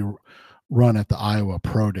probably run at the Iowa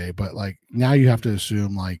Pro Day, but now you have to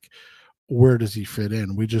assume where does he fit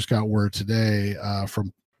in? We just got word today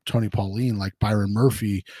from Tony Pauline, Byron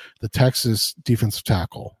Murphy, the Texas defensive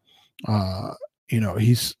tackle.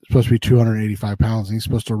 He's supposed to be 285 pounds and he's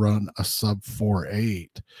supposed to run a sub 4.8.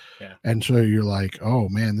 Yeah. And so you're like, oh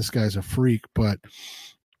man, this guy's a freak. But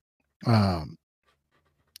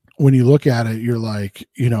when you look at it, you're like,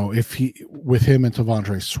 if with him and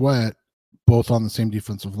Tavondre Sweat both on the same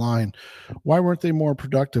defensive line, why weren't they more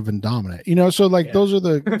productive and dominant? So those are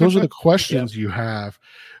the questions you have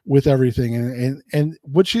with everything, and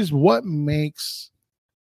which is what makes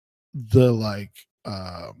the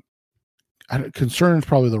concern is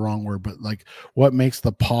probably the wrong word, but what makes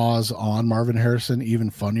the pause on Marvin Harrison even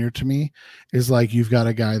funnier to me is you've got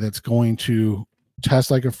a guy that's going to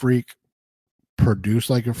test like a freak, produce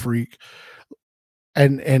like a freak,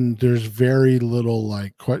 and there's very little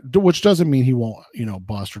which doesn't mean he won't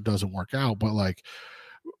bust or doesn't work out, but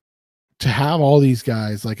to have all these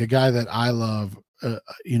guys, a guy that I love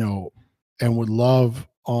and would love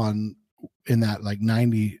on in that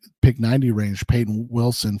 90 pick 90 range, Peyton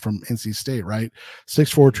Wilson from NC State, right?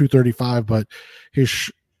 6'4", 235, but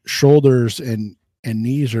his shoulders and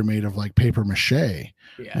knees are made of paper mache.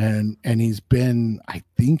 Yeah. And he's been, I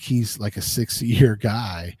think he's a 6-year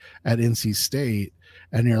guy at NC State,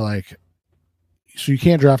 and you're like, so you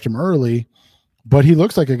can't draft him early, but he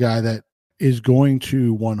looks like a guy that is going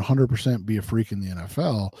to 100% be a freak in the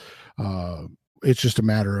NFL. It's just a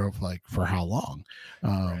matter of for how long.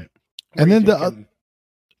 Right. And then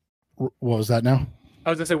what was that now? I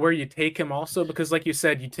was gonna say where you take him also, because like you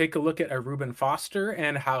said, you take a look at a Reuben Foster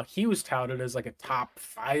and how he was touted as like a top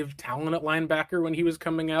 5 talent at linebacker when he was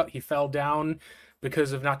coming out. He fell down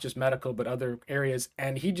because of not just medical but other areas,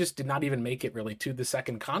 and he just did not even make it really to the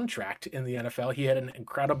second contract in the NFL. He had an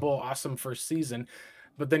incredible, awesome first season,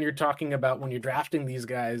 but then you're talking about when you're drafting these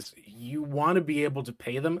guys, you want to be able to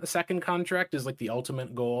pay them a second contract is like the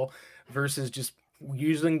ultimate goal versus just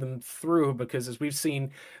using them through, because as we've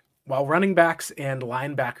seen, while running backs and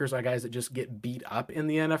linebackers are guys that just get beat up in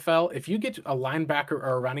the NFL, if you get a linebacker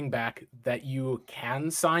or a running back that you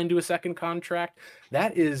can sign to a second contract,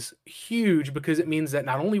 that is huge, because it means that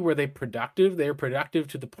not only were they are productive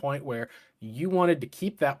to the point where you wanted to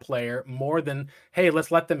keep that player more than, hey, let's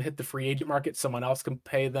let them hit the free agent market. Someone else can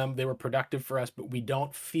pay them. They were productive for us, but we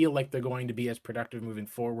don't feel like they're going to be as productive moving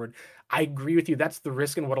forward. I agree with you. That's the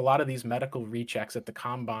risk in what a lot of these medical rechecks at the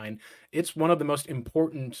combine, it's one of the most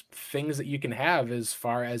important things that you can have as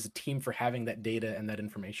far as a team for having that data and that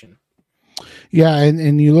information. Yeah,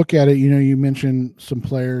 and you look at it, you mentioned some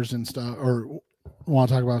players and stuff, or want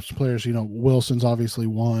to talk about some players. Wilson's obviously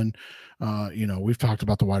one. We've talked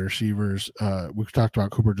about the wide receivers. We've talked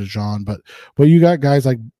about Cooper DeJean, but you got guys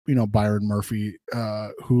like Byron Murphy,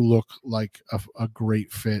 who look like a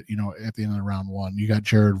great fit. At the end of round one, you got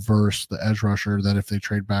Jared Verse, the edge rusher, that if they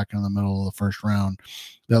trade back in the middle of the first round,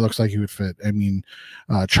 that looks like he would fit. I mean,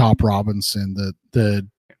 Chop Robinson, the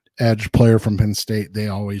edge player from Penn State, they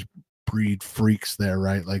always breed freaks there,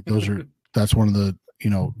 right? Like that's one of the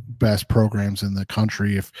best programs in the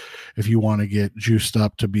country if you want to get juiced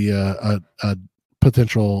up to be a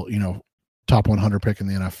potential top 100 pick in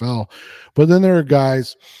the NFL. But then there are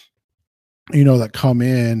guys that come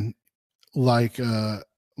in like a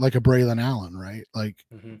Braylon Allen, right? Like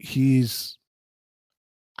he's,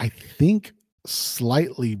 I think,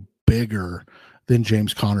 slightly bigger than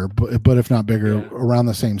James Conner, but if not bigger, around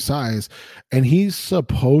the same size, and he's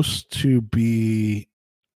supposed to be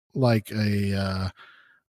like a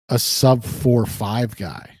sub 4.5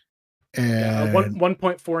 guy. And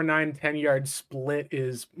 1.49 10-yard split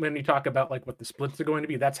is, when you talk about like what the splits are going to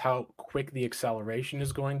be, that's how quick the acceleration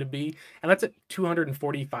is going to be, and that's at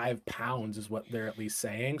 245 pounds is what they're at least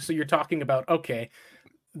saying. So you're talking about, okay,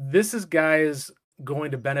 this is guys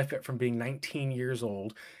going to benefit from being 19 years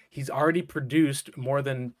old. He's already produced more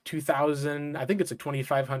than 2,000, I think it's like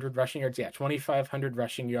 2,500 rushing yards. Yeah, 2,500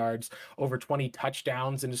 rushing yards, over 20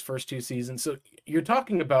 touchdowns in his first 2 seasons. So you're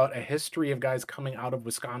talking about a history of guys coming out of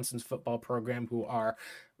Wisconsin's football program who are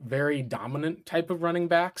very dominant type of running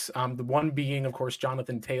backs. The one being, of course,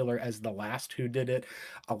 Jonathan Taylor as the last who did it.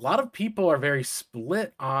 A lot of people are very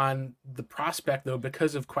split on the prospect, though,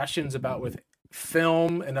 because of questions about with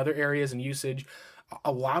film and other areas and usage.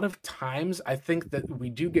 A lot of times I think that we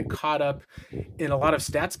do get caught up in a lot of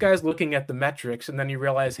stats guys looking at the metrics, and then you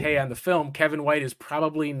realize, hey, on the film, Kevin White is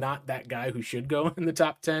probably not that guy who should go in the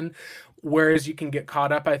top 10. Whereas you can get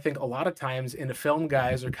caught up, I think, a lot of times in a film,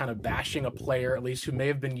 guys are kind of bashing a player, at least who may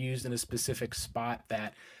have been used in a specific spot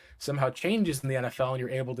that somehow changes in the NFL, and you're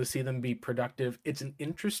able to see them be productive. It's an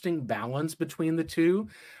interesting balance between the two,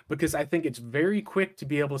 because I think it's very quick to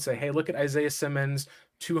be able to say, hey, look at Isaiah Simmons,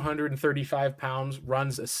 235 pounds,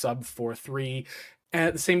 runs a sub 4.3. And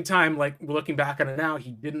at the same time, like looking back on it now,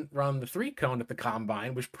 he didn't run the 3 cone at the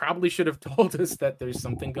combine, which probably should have told us that there's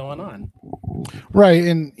something going on. Right.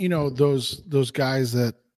 And, those guys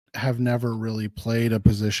that have never really played a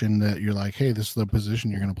position that you're like, hey, this is the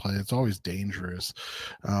position you're going to play. It's always dangerous.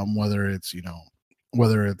 Whether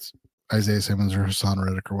it's Isaiah Simmons or Hassan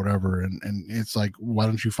Reddick or whatever. And it's like, why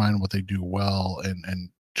don't you find what they do well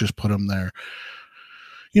and just put them there?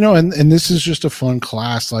 And this is just a fun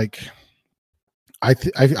class. Like I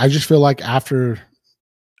just feel like after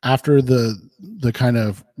the kind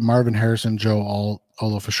of Marvin Harrison, Joe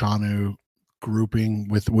Olafashanu grouping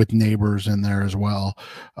with neighbors in there as well,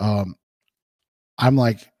 I'm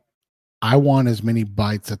like, I want as many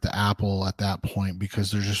bites at the apple at that point,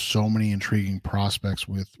 because there's just so many intriguing prospects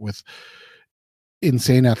with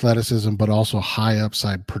insane athleticism, but also high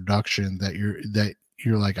upside production that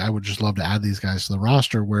you're like, I would just love to add these guys to the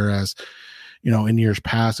roster. Whereas, in years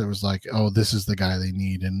past, it was like, oh, this is the guy they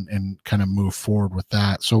need, and kind of move forward with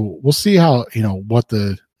that. So we'll see how, what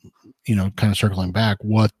the, kind of circling back,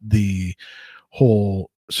 what the whole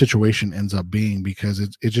situation ends up being, because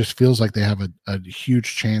it just feels like they have a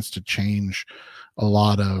huge chance to change a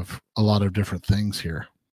lot of different things here.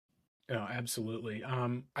 Oh, absolutely.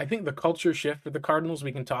 I think the culture shift for the Cardinals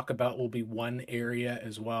we can talk about will be one area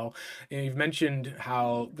as well. And you've mentioned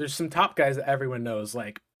how there's some top guys that everyone knows,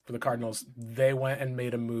 like for the Cardinals, they went and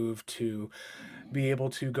made a move to be able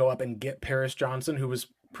to go up and get Paris Johnson, who was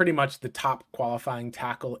pretty much the top qualifying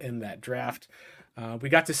tackle in that draft. We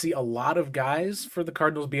got to see a lot of guys for the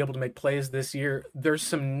Cardinals be able to make plays this year. There's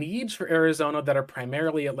some needs for Arizona that are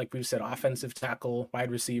primarily at, like we've said, offensive tackle,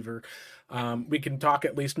 wide receiver. We can talk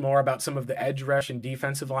at least more about some of the edge rush and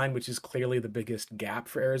defensive line, which is clearly the biggest gap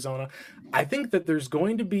for Arizona. I think that there's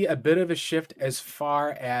going to be a bit of a shift as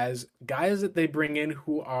far as guys that they bring in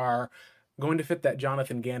who are going to fit that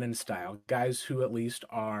Jonathan Gannon style, guys who at least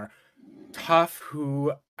are tough,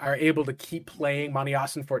 who are able to keep playing. Monty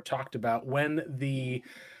Austinfort talked about when the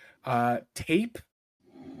tape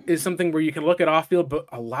is something where you can look at off field, but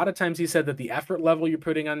a lot of times he said that the effort level you're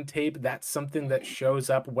putting on tape, that's something that shows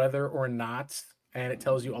up whether or not, and it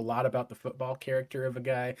tells you a lot about the football character of a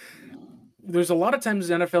guy. There's a lot of times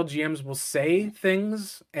NFL GMs will say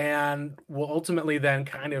things and will ultimately then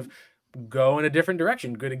kind of go in a different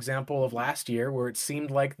direction. Good example of last year where it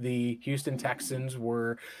seemed like the Houston Texans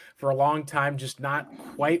were for a long time just not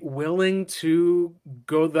quite willing to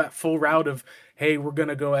go that full route of, hey, we're going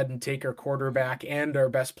to go ahead and take our quarterback and our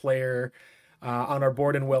best player on our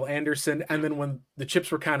board in Will Anderson. And then when the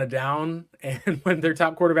chips were kind of down and when their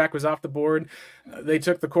top quarterback was off the board, they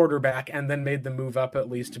took the quarterback and then made the move up at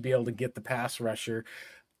least to be able to get the pass rusher.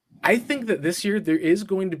 I think that this year there is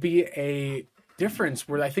going to be a difference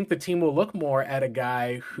where I think the team will look more at a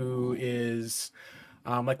guy who is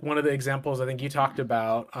like one of the examples I think you talked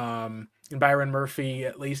about in Byron Murphy,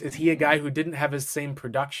 at least. Is he a guy who didn't have his same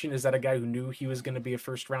production? Is that a guy who knew he was going to be a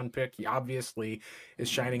first round pick? He obviously is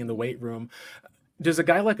shining in the weight room. Does a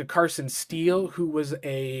guy like a Carson Steele, who was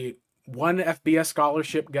a one FBS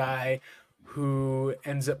scholarship guy who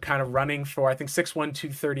ends up kind of running for, I think, 6'1",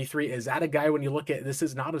 233, is that a guy when you look at this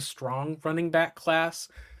is not a strong running back class?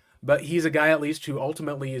 But he's a guy at least who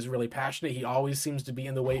ultimately is really passionate. He always seems to be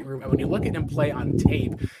in the weight room. And when you look at him play on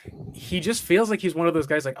tape, he just feels like he's one of those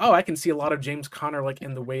guys like, oh, I can see a lot of James Conner like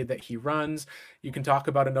in the way that he runs. You can talk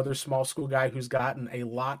about another small school guy who's gotten a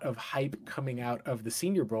lot of hype coming out of the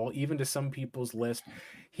Senior Bowl, even to some people's list.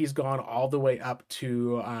 He's gone all the way up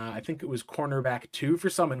to, I think it was cornerback 2 for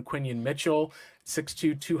some, and Quinion Mitchell,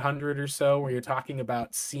 6'2", 200 or so, where you're talking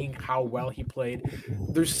about seeing how well he played.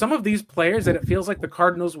 There's some of these players that it feels like the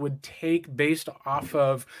Cardinals would take based off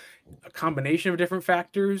of a combination of different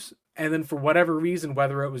factors, and then for whatever reason,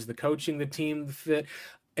 whether it was the coaching, the team, the fit,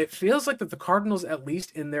 it feels like that the Cardinals, at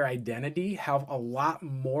least in their identity, have a lot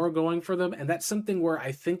more going for them. And that's something where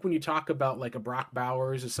I think when you talk about like a Brock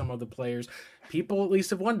Bowers or some of the players, people at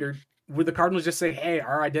least have wondered, would the Cardinals just say, hey,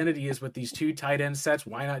 our identity is with these 2 tight end sets.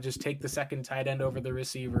 Why not just take the second tight end over the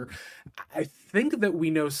receiver? I think that we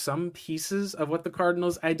know some pieces of what the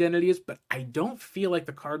Cardinals' identity is, but I don't feel like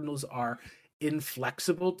the Cardinals are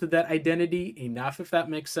inflexible to that identity enough, if that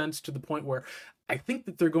makes sense, to the point where I think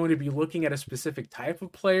that they're going to be looking at a specific type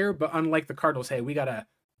of player, but unlike the Cardinals, hey, we got to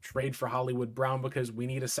trade for Hollywood Brown because we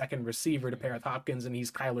need a second receiver to pair with Hopkins and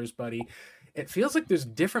he's Kyler's buddy. It feels like there's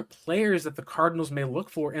different players that the Cardinals may look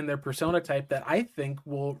for in their persona type that I think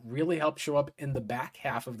will really help show up in the back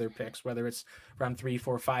half of their picks, whether it's round 3,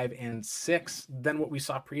 4, 5, and 6, than what we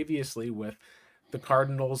saw previously with the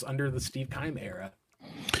Cardinals under the Steve Keim era.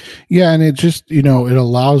 Yeah, and it just, it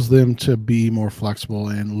allows them to be more flexible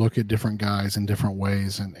and look at different guys in different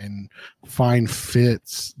ways and find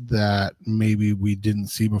fits that maybe we didn't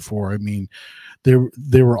see before. I mean,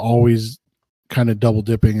 they were always kind of double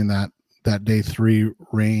dipping in that day 3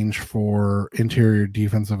 range for interior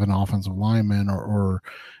defensive and offensive linemen, or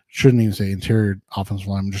shouldn't even say interior offensive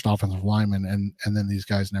linemen, just offensive linemen, and then these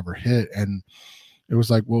guys never hit. And it was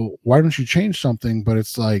like, well, why don't you change something? But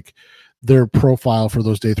it's like their profile for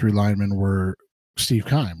those day 3 linemen were Steve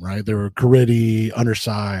Keim, right? They were gritty,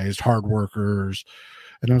 undersized, hard workers.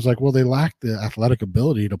 And I was like, well, they lack the athletic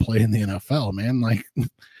ability to play in the NFL, man. Like,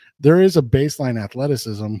 there is a baseline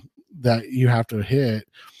athleticism that you have to hit.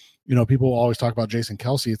 People always talk about Jason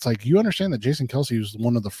Kelce. It's like, you understand that Jason Kelce was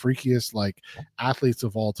one of the freakiest athletes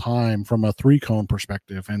of all time from a 3-cone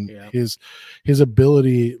perspective, and his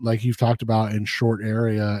ability, like you've talked about, in short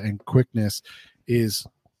area and quickness is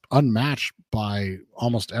unmatched by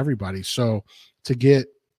almost everybody. So to get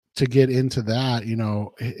into that,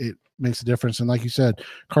 it makes a difference. And like you said,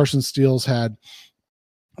 Carson Steele's had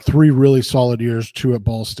 3 really solid years, 2 at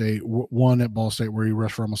Ball State, 1 at Ball State where he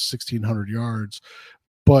rushed for almost 1,600 yards.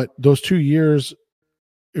 But those 2 years,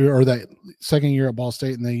 or that second year at Ball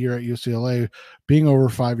State and the year at UCLA, being over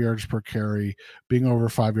 5 yards per carry, being over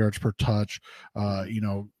 5 yards per touch,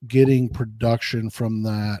 getting production from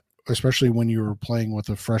that, especially when you were playing with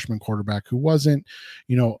a freshman quarterback who wasn't,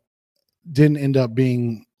 didn't end up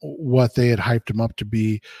being what they had hyped him up to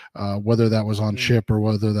be, whether that was on Chip or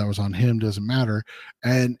whether that was on him, doesn't matter.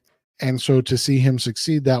 And and so to see him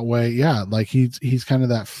succeed that way, yeah, like he's kind of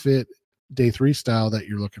that fit day 3 style that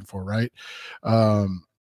you're looking for, right?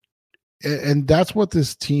 And that's what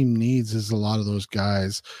this team needs, is a lot of those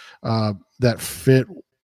guys that fit,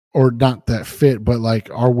 or not that fit, but like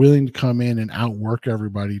are willing to come in and outwork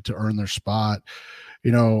everybody to earn their spot.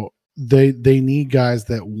 You know, they need guys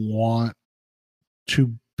that want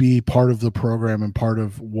to be part of the program and part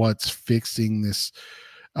of what's fixing this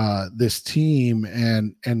team,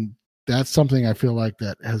 and that's something I feel like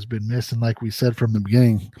that has been missing. Like we said from the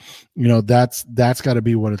beginning, you know, that's got to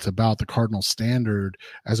be what it's about, the Cardinal standard,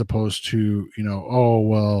 as opposed to, you know, oh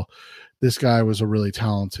well, this guy was a really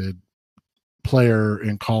talented player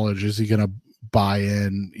in college, is he going to buy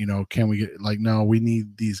in? You know, can we get, like, no, we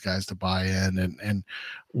need these guys to buy in and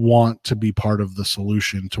want to be part of the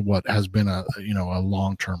solution to what has been a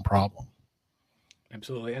long-term problem.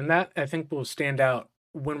 Absolutely. And that, I think, will stand out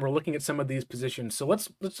when we're looking at some of these positions. So let's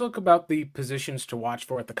look about the positions to watch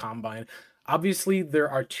for at the combine. Obviously, there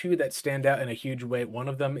are two that stand out in a huge way. One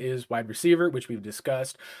of them is wide receiver, which we've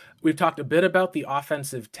discussed. We've talked a bit about the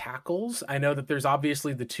offensive tackles. I know that there's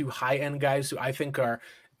obviously the two high-end guys who I think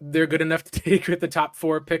they're good enough to take with the top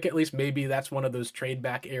 4 pick, at least. Maybe that's one of those trade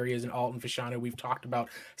back areas in Alton Fashanu. We've talked about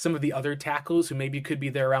some of the other tackles who maybe could be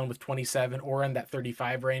there around with 27 or in that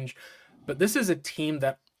 35 range. But this is a team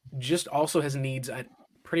that just also has needs at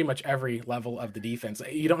pretty much every level of the defense.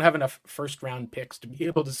 You don't have enough first round picks to be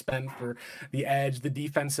able to spend for the edge, the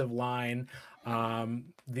defensive line,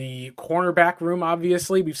 the cornerback room.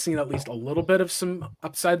 Obviously, we've seen at least a little bit of some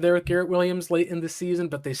upside there with Garrett Williams late in the season,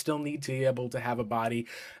 but they still need to be able to have a body.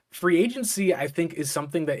 Free agency, I think, is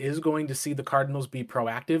something that is going to see the Cardinals be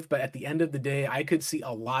proactive, but at the end of the day, I could see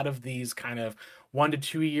a lot of these kind of 1 to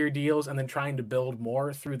 2 year deals and then trying to build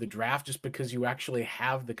more through the draft, just because you actually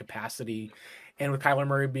have the capacity. And with Kyler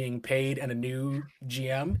Murray being paid and a new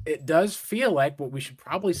GM, it does feel like what we should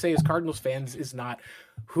probably say as Cardinals fans is not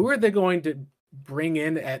who are they going to bring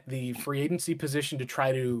in at the free agency position to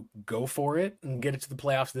try to go for it and get it to the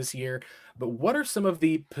playoffs this year, but what are some of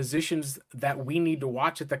the positions that we need to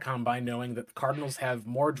watch at the combine, knowing that the Cardinals have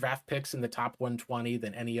more draft picks in the top 120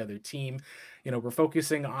 than any other team? You know, we're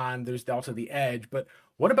focusing on, there's also the edge, but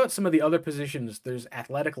what about some of the other positions? There's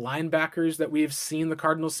athletic linebackers that we've seen the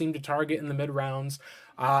Cardinals seem to target in the mid rounds.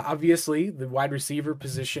 Obviously, the wide receiver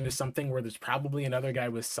position is something where there's probably another guy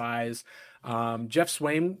with size. Jeff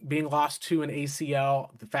Swaim being lost to an ACL,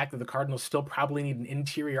 the fact that the Cardinals still probably need an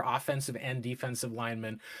interior offensive and defensive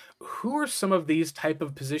lineman. Who are some of these type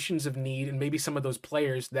of positions of need, and maybe some of those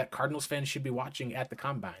players that Cardinals fans should be watching at the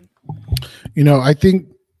combine? You know, I think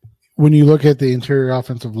when you look at the interior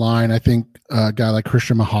offensive line, I think a guy like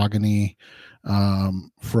Christian Mahogany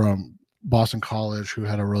from Boston College, who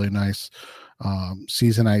had a really nice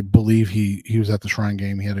season. I believe he was at the Shrine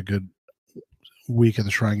game. He had a good week at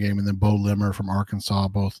the Shrine game. And then Bo Limmer from Arkansas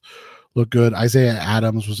both look good. Isaiah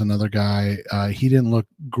Adams was another guy. He didn't look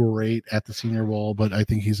great at the Senior Bowl, but I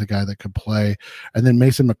think he's a guy that could play. And then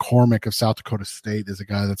Mason McCormick of South Dakota State is a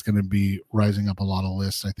guy that's going to be rising up a lot of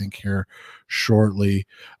lists, I think, here shortly,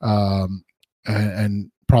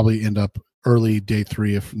 and probably end up early day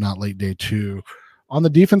 3, if not late day 2. On the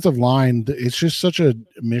defensive line, it's just such a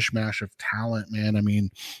mishmash of talent, man. I mean,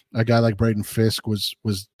 a guy like Braden Fisk was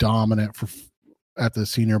dominant at the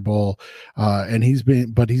Senior Bowl, and he's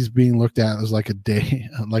being looked at as like a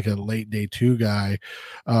late day 2 guy.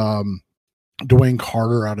 Dwayne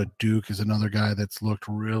Carter out of Duke is another guy that's looked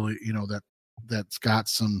really, that's got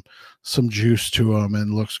some juice to him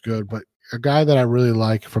and looks good. But a guy that I really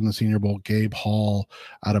like from the Senior Bowl, Gabe Hall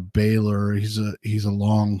out of Baylor. He's a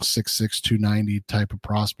long 6'6", 290 type of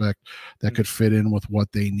prospect that could fit in with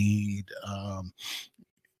what they need.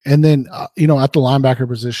 And then, at the linebacker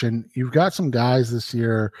position, you've got some guys this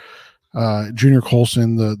year, Junior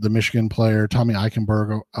Colson, the Michigan player, Tommy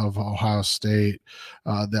Eichenberg of Ohio State,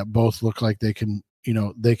 that both look like they can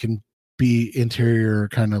be interior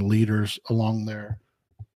kind of leaders along there.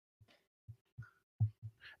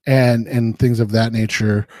 And things of that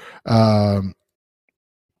nature. And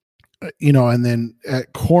then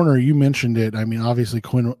at corner, you mentioned it. I mean, obviously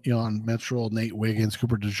Quinn Mitchell, Nate Wiggins,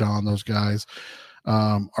 Cooper DeJean, those guys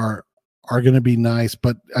are going to be nice.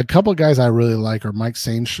 But a couple of guys I really like are Mike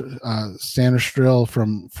Sanderstrill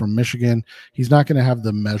from Michigan. He's not going to have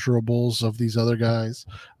the measurables of these other guys,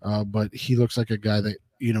 but he looks like a guy that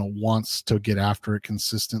wants to get after it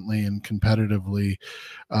consistently and competitively.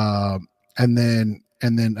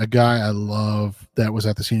 And then a guy I love that was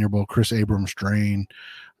at the Senior Bowl, Chris Abrams-Drain.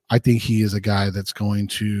 I think he is a guy that's going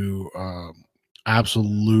to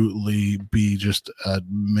absolutely be just a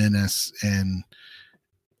menace and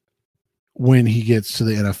when he gets to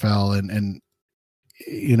the NFL. And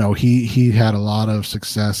you know, he had a lot of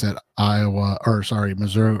success at Missouri,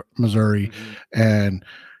 Mhm. and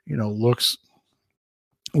you know, looks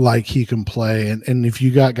like he can play. And if you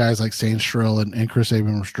got guys like Sainstrill and Chris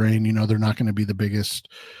Abrams-Drain, you know, they're not going to be the biggest,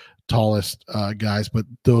 tallest guys, but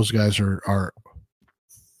those guys are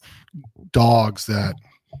dogs that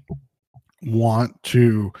want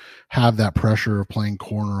to have that pressure of playing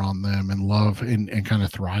corner on them and love and kind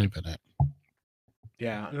of thrive in it.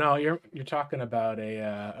 Yeah, no, you're talking about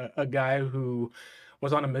a guy who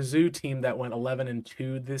was on a Mizzou team that went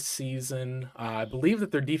 11-2 this season. I believe that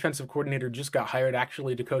their defensive coordinator just got hired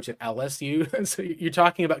actually to coach at LSU. So you're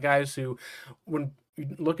talking about guys who, when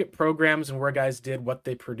you look at programs and where guys did, what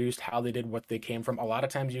they produced, how they did, what they came from, a lot of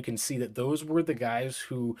times you can see that those were the guys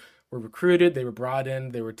who were recruited, they were brought in,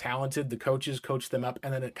 they were talented, the coaches coached them up,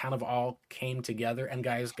 and then it kind of all came together and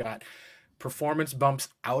guys got performance bumps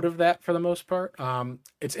out of that for the most part.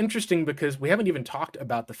 It's interesting because we haven't even talked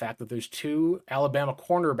about the fact that there's two Alabama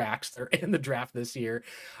cornerbacks that are in the draft this year.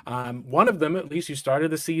 One of them, at least, who started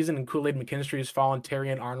the season, and Kool-Aid McKinstry has fallen.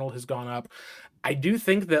 Terrian Arnold has gone up. I do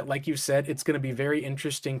think that, like you said, it's going to be very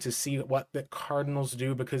interesting to see what the Cardinals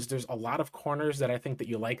do, because there's a lot of corners that I think that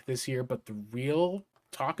you like this year, but the real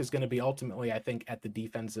talk is going to be ultimately, I think, at the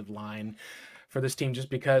defensive line for this team, just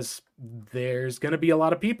because there's going to be a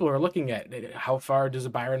lot of people who are looking at it. How far does a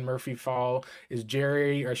Byron Murphy fall? Is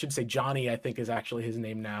Jerry, or I should say Johnny, I think is actually his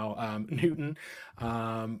name now, Newton.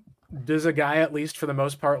 Does a guy, at least for the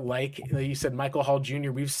most part, like you said, Michael Hall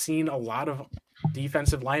Jr., we've seen a lot of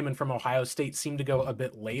defensive linemen from Ohio State seem to go a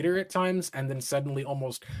bit later at times and then suddenly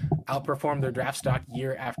almost outperform their draft stock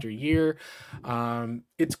year after year.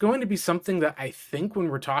 It's going to be something that I think when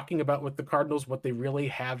we're talking about with the Cardinals, what they really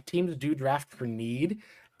have, teams do draft for need.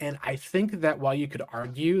 And I think that while you could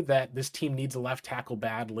argue that this team needs a left tackle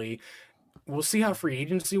badly, we'll see how free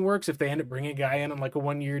agency works if they end up bringing a guy in on like a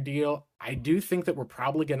 1-year deal. I do think that we're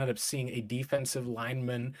probably going to end up seeing a defensive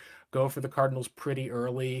lineman go for the Cardinals pretty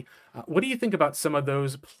early. What do you think about some of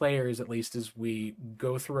those players, at least as we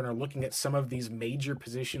go through and are looking at some of these major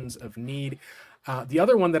positions of need? The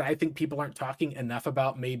other one that I think people aren't talking enough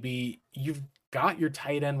about, maybe you've got your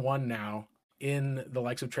tight end one now in the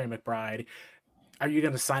likes of Trey McBride. Are you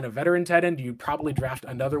going to sign a veteran tight end? Do you probably draft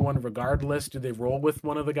another one regardless? Do they roll with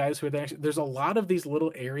one of the guys who are there? There's a lot of these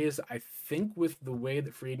little areas. I think with the way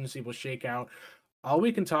that free agency will shake out, all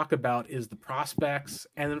we can talk about is the prospects.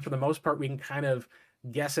 And then for the most part, we can kind of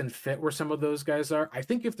guess and fit where some of those guys are. I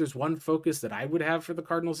think if there's one focus that I would have for the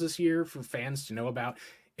Cardinals this year for fans to know about,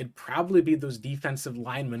 it'd probably be those defensive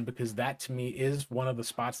linemen, because that to me is one of the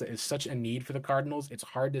spots that is such a need for the Cardinals. It's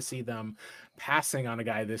hard to see them passing on a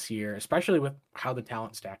guy this year, especially with how the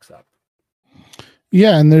talent stacks up.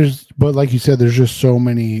 Yeah, and but like you said, there's just so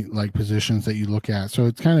many like positions that you look at. So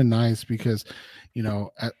it's kind of nice because, you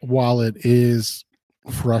know, while it is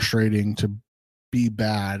frustrating to be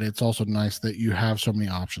bad, it's also nice that you have so many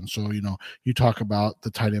options. So, you know, you talk about the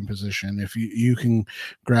tight end position. If you can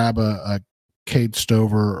grab a Cade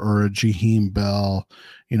Stover or a Jaheim Bell,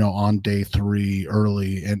 you know, on day 3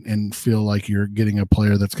 early and feel like you're getting a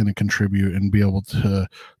player that's going to contribute and be able to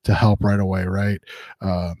help right away, right?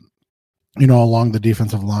 You know, along the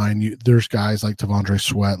defensive line, there's guys like Tavondre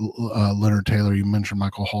Sweat, Leonard Taylor, you mentioned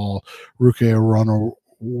Michael Hall, Ruke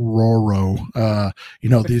Roro, you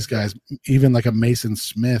know, these guys, even like a Mason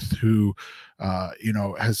Smith who, you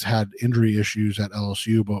know, has had injury issues at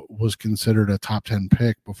LSU, but was considered a top 10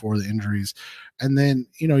 pick before the injuries. And then,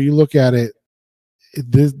 you know, you look at it,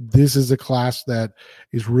 this is a class that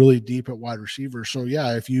is really deep at wide receiver. So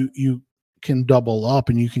yeah, if you can double up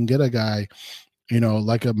and you can get a guy, you know,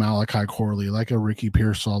 like a Malachi Corley, like a Ricky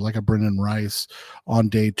Pearsall, like a Brendan Rice on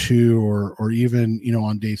day 2, or even, you know,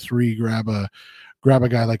 on day 3, grab a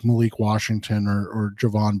guy like Malik Washington or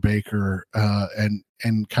Javon Baker,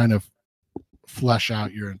 and kind of flesh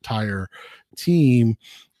out your entire team.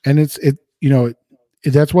 And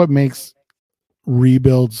that's what makes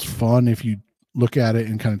rebuilds fun, if you look at it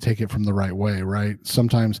and kind of take it from the right way, right?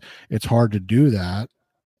 Sometimes it's hard to do that,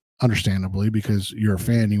 understandably, because you're a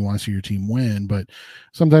fan, you want to see your team win, but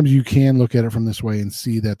sometimes you can look at it from this way and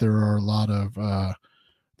see that there are a lot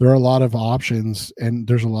of options, and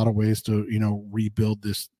there's a lot of ways to, you know, rebuild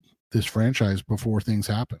this franchise before things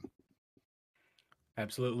happen.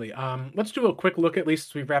 Absolutely. Let's do a quick look, at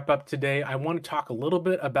least as we wrap up today. I want to talk a little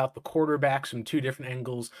bit about the quarterbacks from 2 different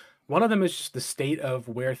angles. One of them is just the state of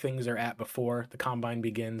where things are at before the combine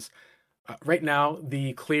begins. Right now,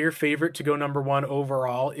 the clear favorite to go number 1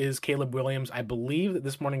 overall is Caleb Williams. I believe that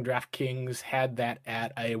this morning DraftKings had that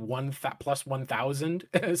at a plus 1,000,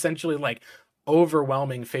 essentially like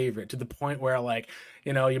overwhelming favorite to the point where, like,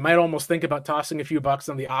 you know, you might almost think about tossing a few bucks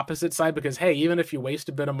on the opposite side because, hey, even if you waste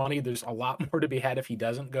a bit of money, there's a lot more to be had if he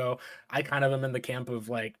doesn't go. I kind of am in the camp of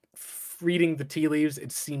like reading the tea leaves.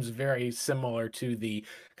 It seems very similar to the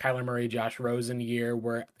Kyler Murray, Josh Rosen year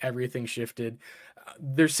where everything shifted.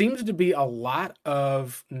 There seems to be a lot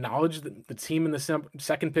of knowledge that the team in the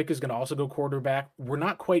second pick is going to also go quarterback. We're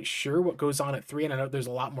not quite sure what goes on at 3, and I know there's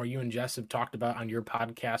a lot more you and Jess have talked about on your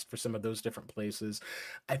podcast for some of those different places.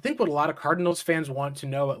 I think what a lot of Cardinals fans want to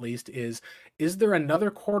know, at least, is there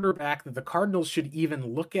another quarterback that the Cardinals should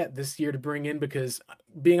even look at this year to bring in? Because,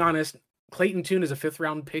 being honest, Clayton Tune is a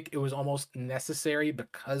 5th-round pick. It was almost necessary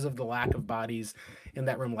because of the lack of bodies in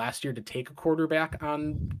that room last year to take a quarterback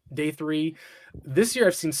on day 3. This year,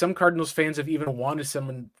 I've seen some Cardinals fans have even wanted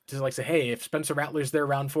someone to like say, hey, if Spencer Rattler's there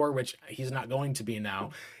round 4, which he's not going to be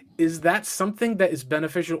now, is that something that is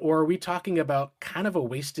beneficial, or are we talking about kind of a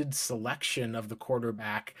wasted selection of the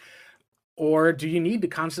quarterback? Or do you need to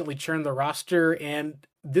constantly churn the roster? And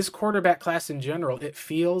this quarterback class in general, it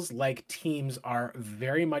feels like teams are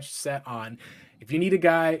very much set on, if you need a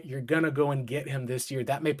guy, you're going to go and get him this year.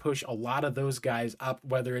 That may push a lot of those guys up,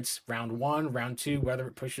 whether it's round 1, round 2, whether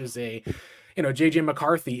it pushes a, you know, JJ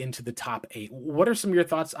McCarthy into the top 8. What are some of your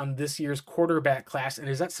thoughts on this year's quarterback class? And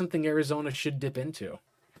is that something Arizona should dip into?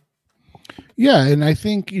 Yeah, and I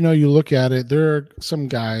think, you know, you look at it, there are some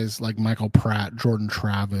guys like Michael Pratt, Jordan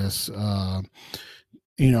Travis,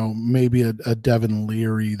 you know, maybe a Devin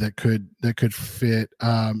Leary that could fit.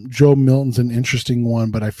 Joe Milton's an interesting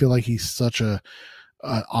one, but I feel like he's such a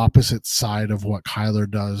opposite side of what Kyler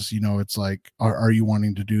does. You know, it's like, are you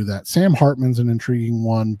wanting to do that? Sam Hartman's an intriguing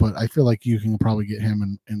one, but I feel like you can probably get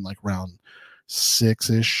him in like round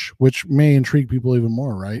 6-ish, which may intrigue people even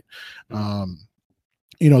more, right?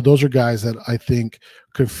 You know, those are guys that I think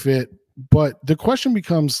could fit. But the question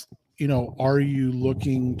becomes, you know, are you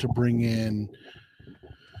looking to bring in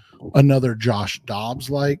another Josh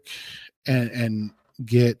Dobbs and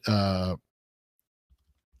get a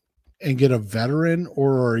veteran,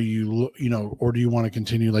 or are you know, or do you want to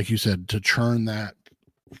continue, like you said, to churn that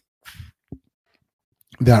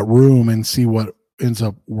room and see what ends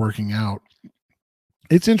up working out?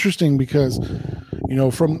 It's interesting because, you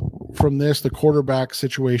know, from this, the quarterback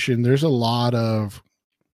situation, there's a lot of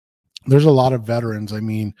veterans. I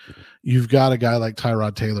mean, you've got a guy like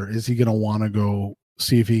Tyrod Taylor. Is he going to want to go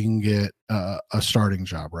see if he can get a starting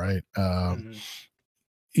job, right?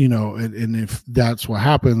 You know, and if that's what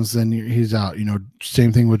happens, then he's out. You know,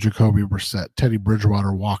 same thing with Jacoby Brissett. Teddy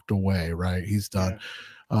Bridgewater walked away, right? He's done.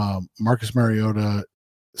 Yeah. Marcus Mariota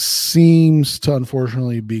seems to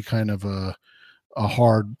unfortunately be kind of a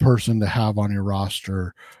hard person to have on your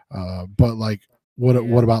roster. But like, what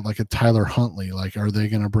about like a Tyler Huntley? Like, are they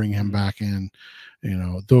going to bring him back in? You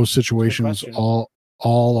know, those situations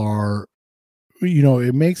all are, you know,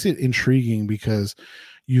 it makes it intriguing because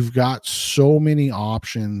you've got so many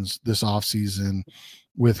options this offseason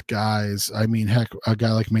with guys. I mean, heck, a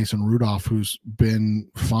guy like Mason Rudolph, who's been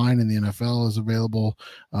fine in the NFL, is available.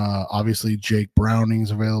 Obviously, Jake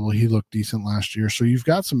Browning's available. He looked decent last year. So you've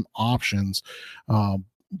got some options.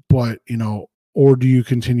 But, you know, or do you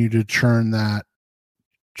continue to churn that,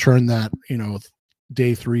 you know,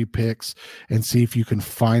 day 3 picks and see if you can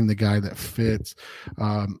find the guy that fits?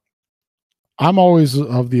 I'm always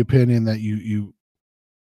of the opinion that you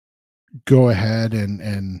go ahead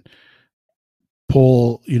and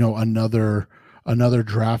pull, you know, another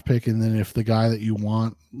draft pick, and then if the guy that you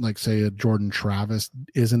want, like say a Jordan Travis,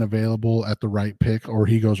 isn't available at the right pick, or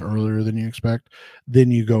he goes earlier than you expect,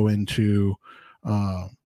 then you go into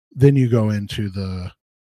the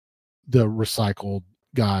recycled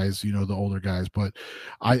guys, you know, the older guys. But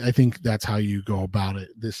I think that's how you go about it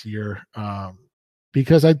this year,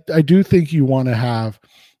 because I do think you want to have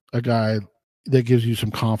a guy that gives you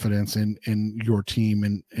some confidence in your team,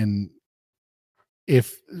 and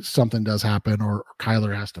if something does happen or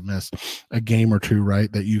Kyler has to miss a game or two,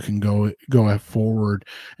 right, that you can go forward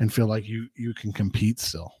and feel like you can compete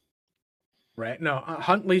still. Right. No,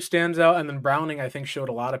 Huntley stands out, and then Browning, I think, showed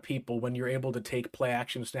a lot of people when you're able to take play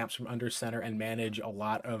action snaps from under center and manage a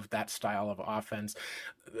lot of that style of offense.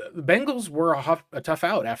 The Bengals were a tough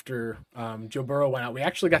out after Joe Burrow went out. We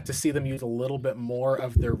actually got to see them use a little bit more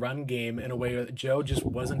of their run game in a way that Joe just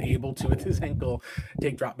wasn't able to, with his ankle,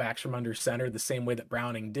 take dropbacks from under center the same way that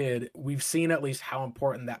Browning did. We've seen at least how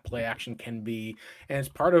important that play action can be, and it's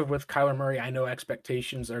part of with Kyler Murray. I know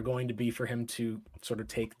expectations are going to be for him to sort of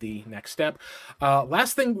take the next step.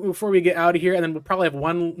 Last thing before we get out of here, and then we'll probably have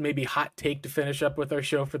one maybe hot take to finish up with our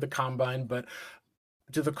show for the Combine, but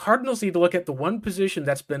do the Cardinals need to look at the one position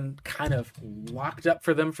that's been kind of locked up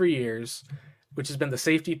for them for years, which has been the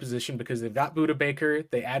safety position because they've got Budda Baker,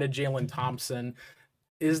 they added Jalen Thompson.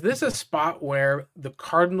 Is this a spot where the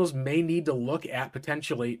Cardinals may need to look at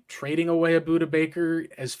potentially trading away a Budda Baker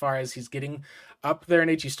as far as he's getting up there in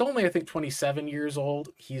age? He's still only, I think, 27 years old.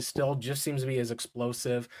 He still just seems to be as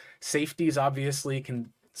explosive. Safeties obviously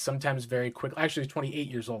can sometimes very quickly, actually 28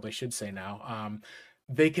 years old, I should say now.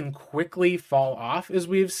 They can quickly fall off, as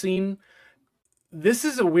we've seen. This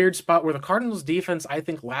is a weird spot where the Cardinals defense, I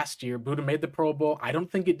think last year, Budda made the Pro Bowl. I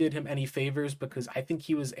don't think it did him any favors because I think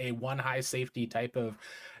he was a one high safety type of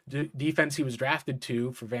defense he was drafted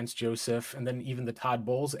to for Vance Joseph, and then even the Todd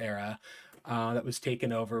Bowles era that was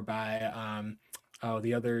taken over by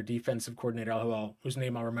the other defensive coordinator, whose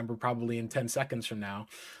name I'll remember probably in 10 seconds from now.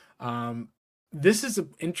 This is an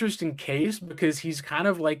interesting case because he's kind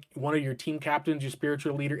of like one of your team captains, your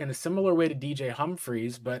spiritual leader, in a similar way to DJ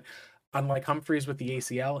Humphries, but unlike Humphries with the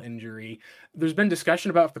ACL injury, there's been discussion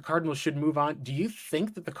about if the Cardinals should move on. Do you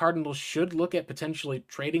think that the Cardinals should look at potentially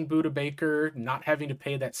trading Budda Baker, not having to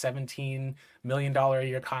pay that $17 million a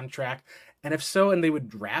year contract? And if so, and they would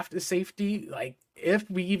draft a safety, like if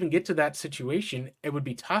we even get to that situation, it would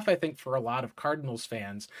be tough, I think, for a lot of Cardinals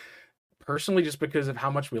fans, personally, just because of how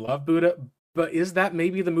much we love Budda. But is that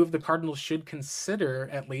maybe the move the Cardinals should consider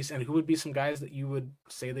at least? And who would be some guys that you would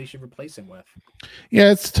say they should replace him with?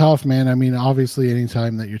 Yeah, it's tough, man. I mean, obviously,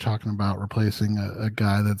 anytime that you're talking about replacing a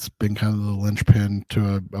guy that's been kind of the linchpin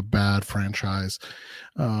to a bad franchise,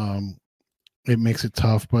 it makes it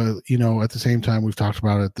tough. But, at the same time, we've talked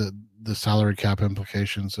about it, the salary cap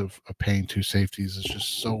implications of paying two safeties is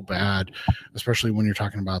just so bad, especially when you're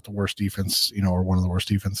talking about the worst defense, or one of the worst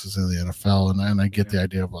defenses in the NFL. And I get the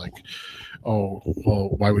idea of like, oh, well,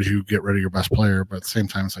 why would you get rid of your best player? But at the same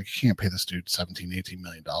time, it's like, you can't pay this dude $17-18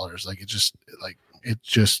 million. It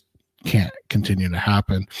just can't continue to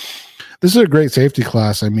happen. This is a great safety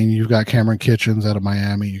class. I mean, you've got Cameron Kitchens out of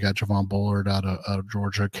Miami. You got Javon Bullard out of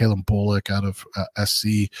Georgia, Kalen Bullock out of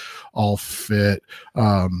SC, all fit.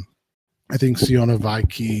 I think Siona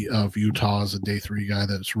Vaiki of Utah is a day 3 guy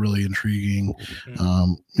that's really intriguing.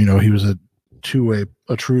 He was a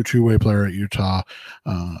true two-way player at Utah,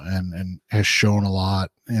 and has shown a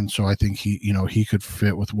lot. And so I think he could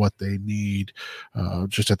fit with what they need,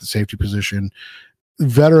 just at the safety position.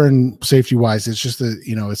 Veteran safety wise, it's just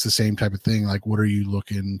it's the same type of thing. Like, what are you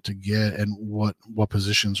looking to get, and what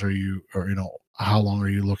positions are you, or how long are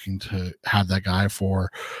you looking to have that guy for?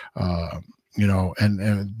 And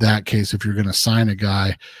in that case, if you're going to sign a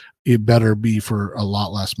guy, it better be for a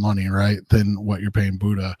lot less money, right, than what you're paying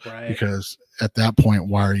Budda, right? Because at that point,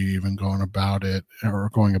 why are you even going about it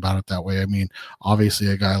that way? I mean, obviously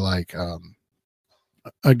a guy like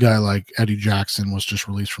Eddie Jackson was just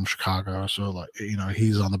released from Chicago, so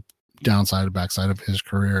he's on the backside of his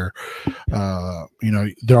career.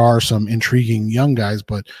 There are some intriguing young guys,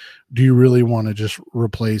 but do you really want to just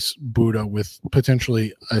replace Budda with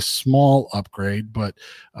potentially a small upgrade, but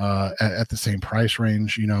at the same price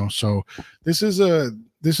range? So this is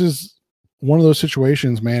one of those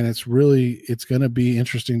situations, man. It's going to be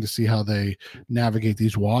interesting to see how they navigate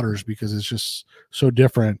these waters, because it's just so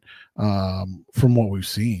different from what we've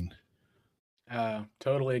seen.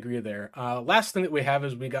 Totally agree there. Last thing that we have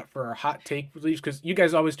is we got for our hot take release, because you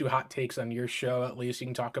guys always do hot takes on your show, at least you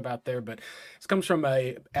can talk about there, but this comes from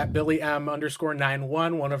at Billy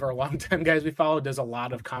M_91, one of our longtime guys we follow, does a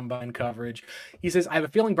lot of combine coverage. He says, I have a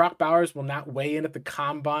feeling Brock Bowers will not weigh in at the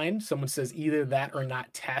combine. Someone says either that or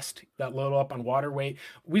not test that load up on water weight.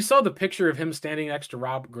 We saw the picture of him standing next to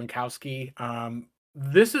Rob Gronkowski.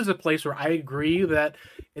 This is a place where I agree that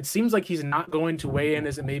it seems like he's not going to weigh in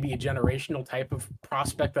as maybe a generational type of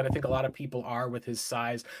prospect that I think a lot of people are with his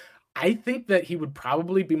size. I think that he would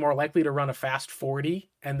probably be more likely to run a fast 40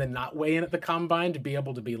 and then not weigh in at the combine to be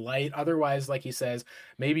able to be light. Otherwise, like he says,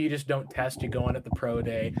 maybe you just don't test, you go in at the pro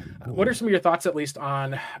day. What are some of your thoughts, at least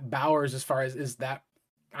on Bowers, as far as is that?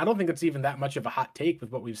 I don't think it's even that much of a hot take with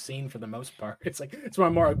what we've seen for the most part. It's what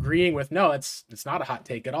I'm more agreeing with. No, it's not a hot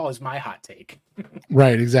take at all. It's my hot take.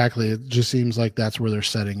 Right. Exactly. It just seems like that's where they're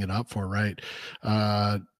setting it up for, right?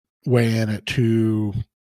 Weigh in at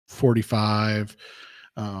 245,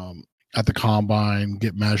 at the combine,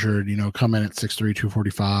 get measured, come in at 6'3",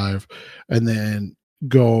 245, and then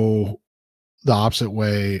go the opposite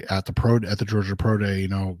way at the Georgia Pro Day,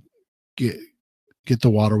 get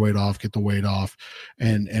the water weight off, get the weight off,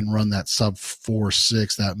 and run that sub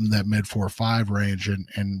 4.6, that mid 4.5 range,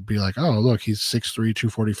 and be like, oh, look, he's 6'3",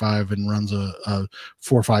 245 and runs a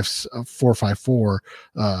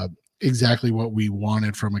 4.54. Exactly what we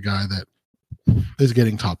wanted from a guy that is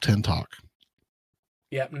getting top 10 talk.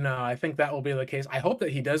 Yeah, no, I think that will be the case. I hope that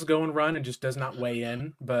he does go and run and just does not weigh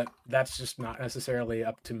in, but that's just not necessarily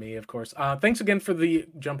up to me, of course. Thanks again for the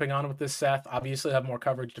jumping on with this, Seth. Obviously, have more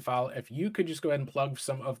coverage to follow. If you could just go ahead and plug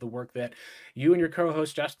some of the work that you and your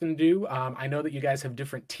co-host Justin do. I know that you guys have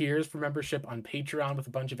different tiers for membership on Patreon with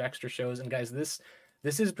a bunch of extra shows. And guys, this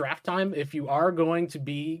is draft time. If you are going to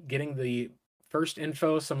be getting the first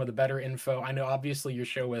info, some of the better info. I know obviously your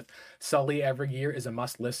show with Sully every year is a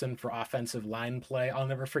must listen for offensive line play. I'll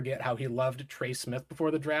never forget how he loved Trey Smith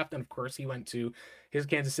before the draft. And of course, he went to his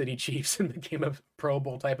Kansas City Chiefs and became a Pro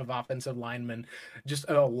Bowl type of offensive lineman. Just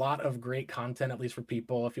a lot of great content, at least for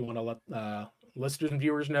people, if you want to let listeners and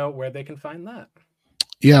viewers know where they can find that.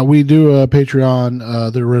 Yeah, we do a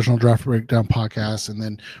Patreon, the original Draft Breakdown podcast, and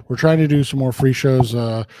then we're trying to do some more free shows.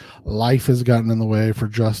 Life has gotten in the way for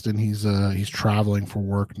Justin. He's traveling for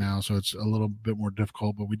work now, so it's a little bit more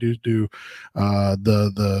difficult. But we do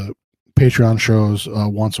the Patreon shows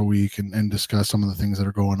once a week and discuss some of the things that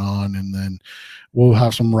are going on, and then we'll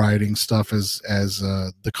have some writing stuff as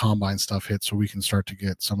the combine stuff hits, so we can start to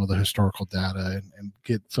get some of the historical data and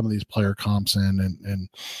get some of these player comps in and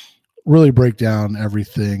really break down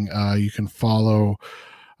everything. You can follow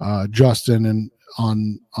Justin and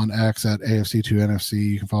on X at AFC2NFC.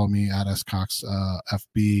 You can follow me at SCox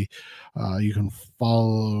FB. You can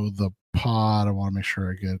follow the pod. I want to make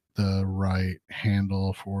sure I get the right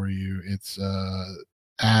handle for you. It's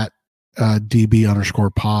at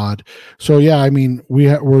DB_pod. So yeah, I mean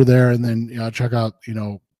we're there, and then check out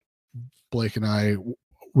Blake and I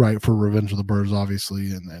write for Revenge of the Birds,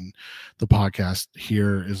 obviously, and then the podcast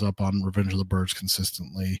here is up on Revenge of the Birds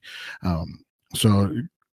consistently. So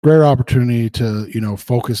great opportunity to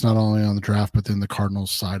focus not only on the draft but then the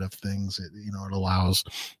Cardinals side of things. It allows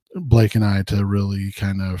Blake and I to really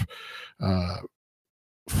kind of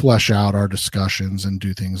flesh out our discussions and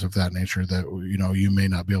do things of that nature that you may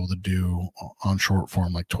not be able to do on short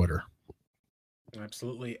form like Twitter.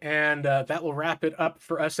 Absolutely. And that will wrap it up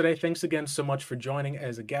for us today. Thanks again so much for joining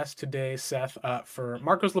as a guest today, Seth. For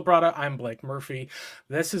Marcos Labrada, I'm Blake Murphy.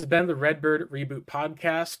 This has been the Red Bird Reboot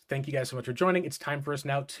podcast. Thank you guys so much for joining. It's time for us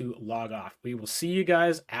now to log off. We will see you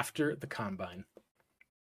guys after the Combine.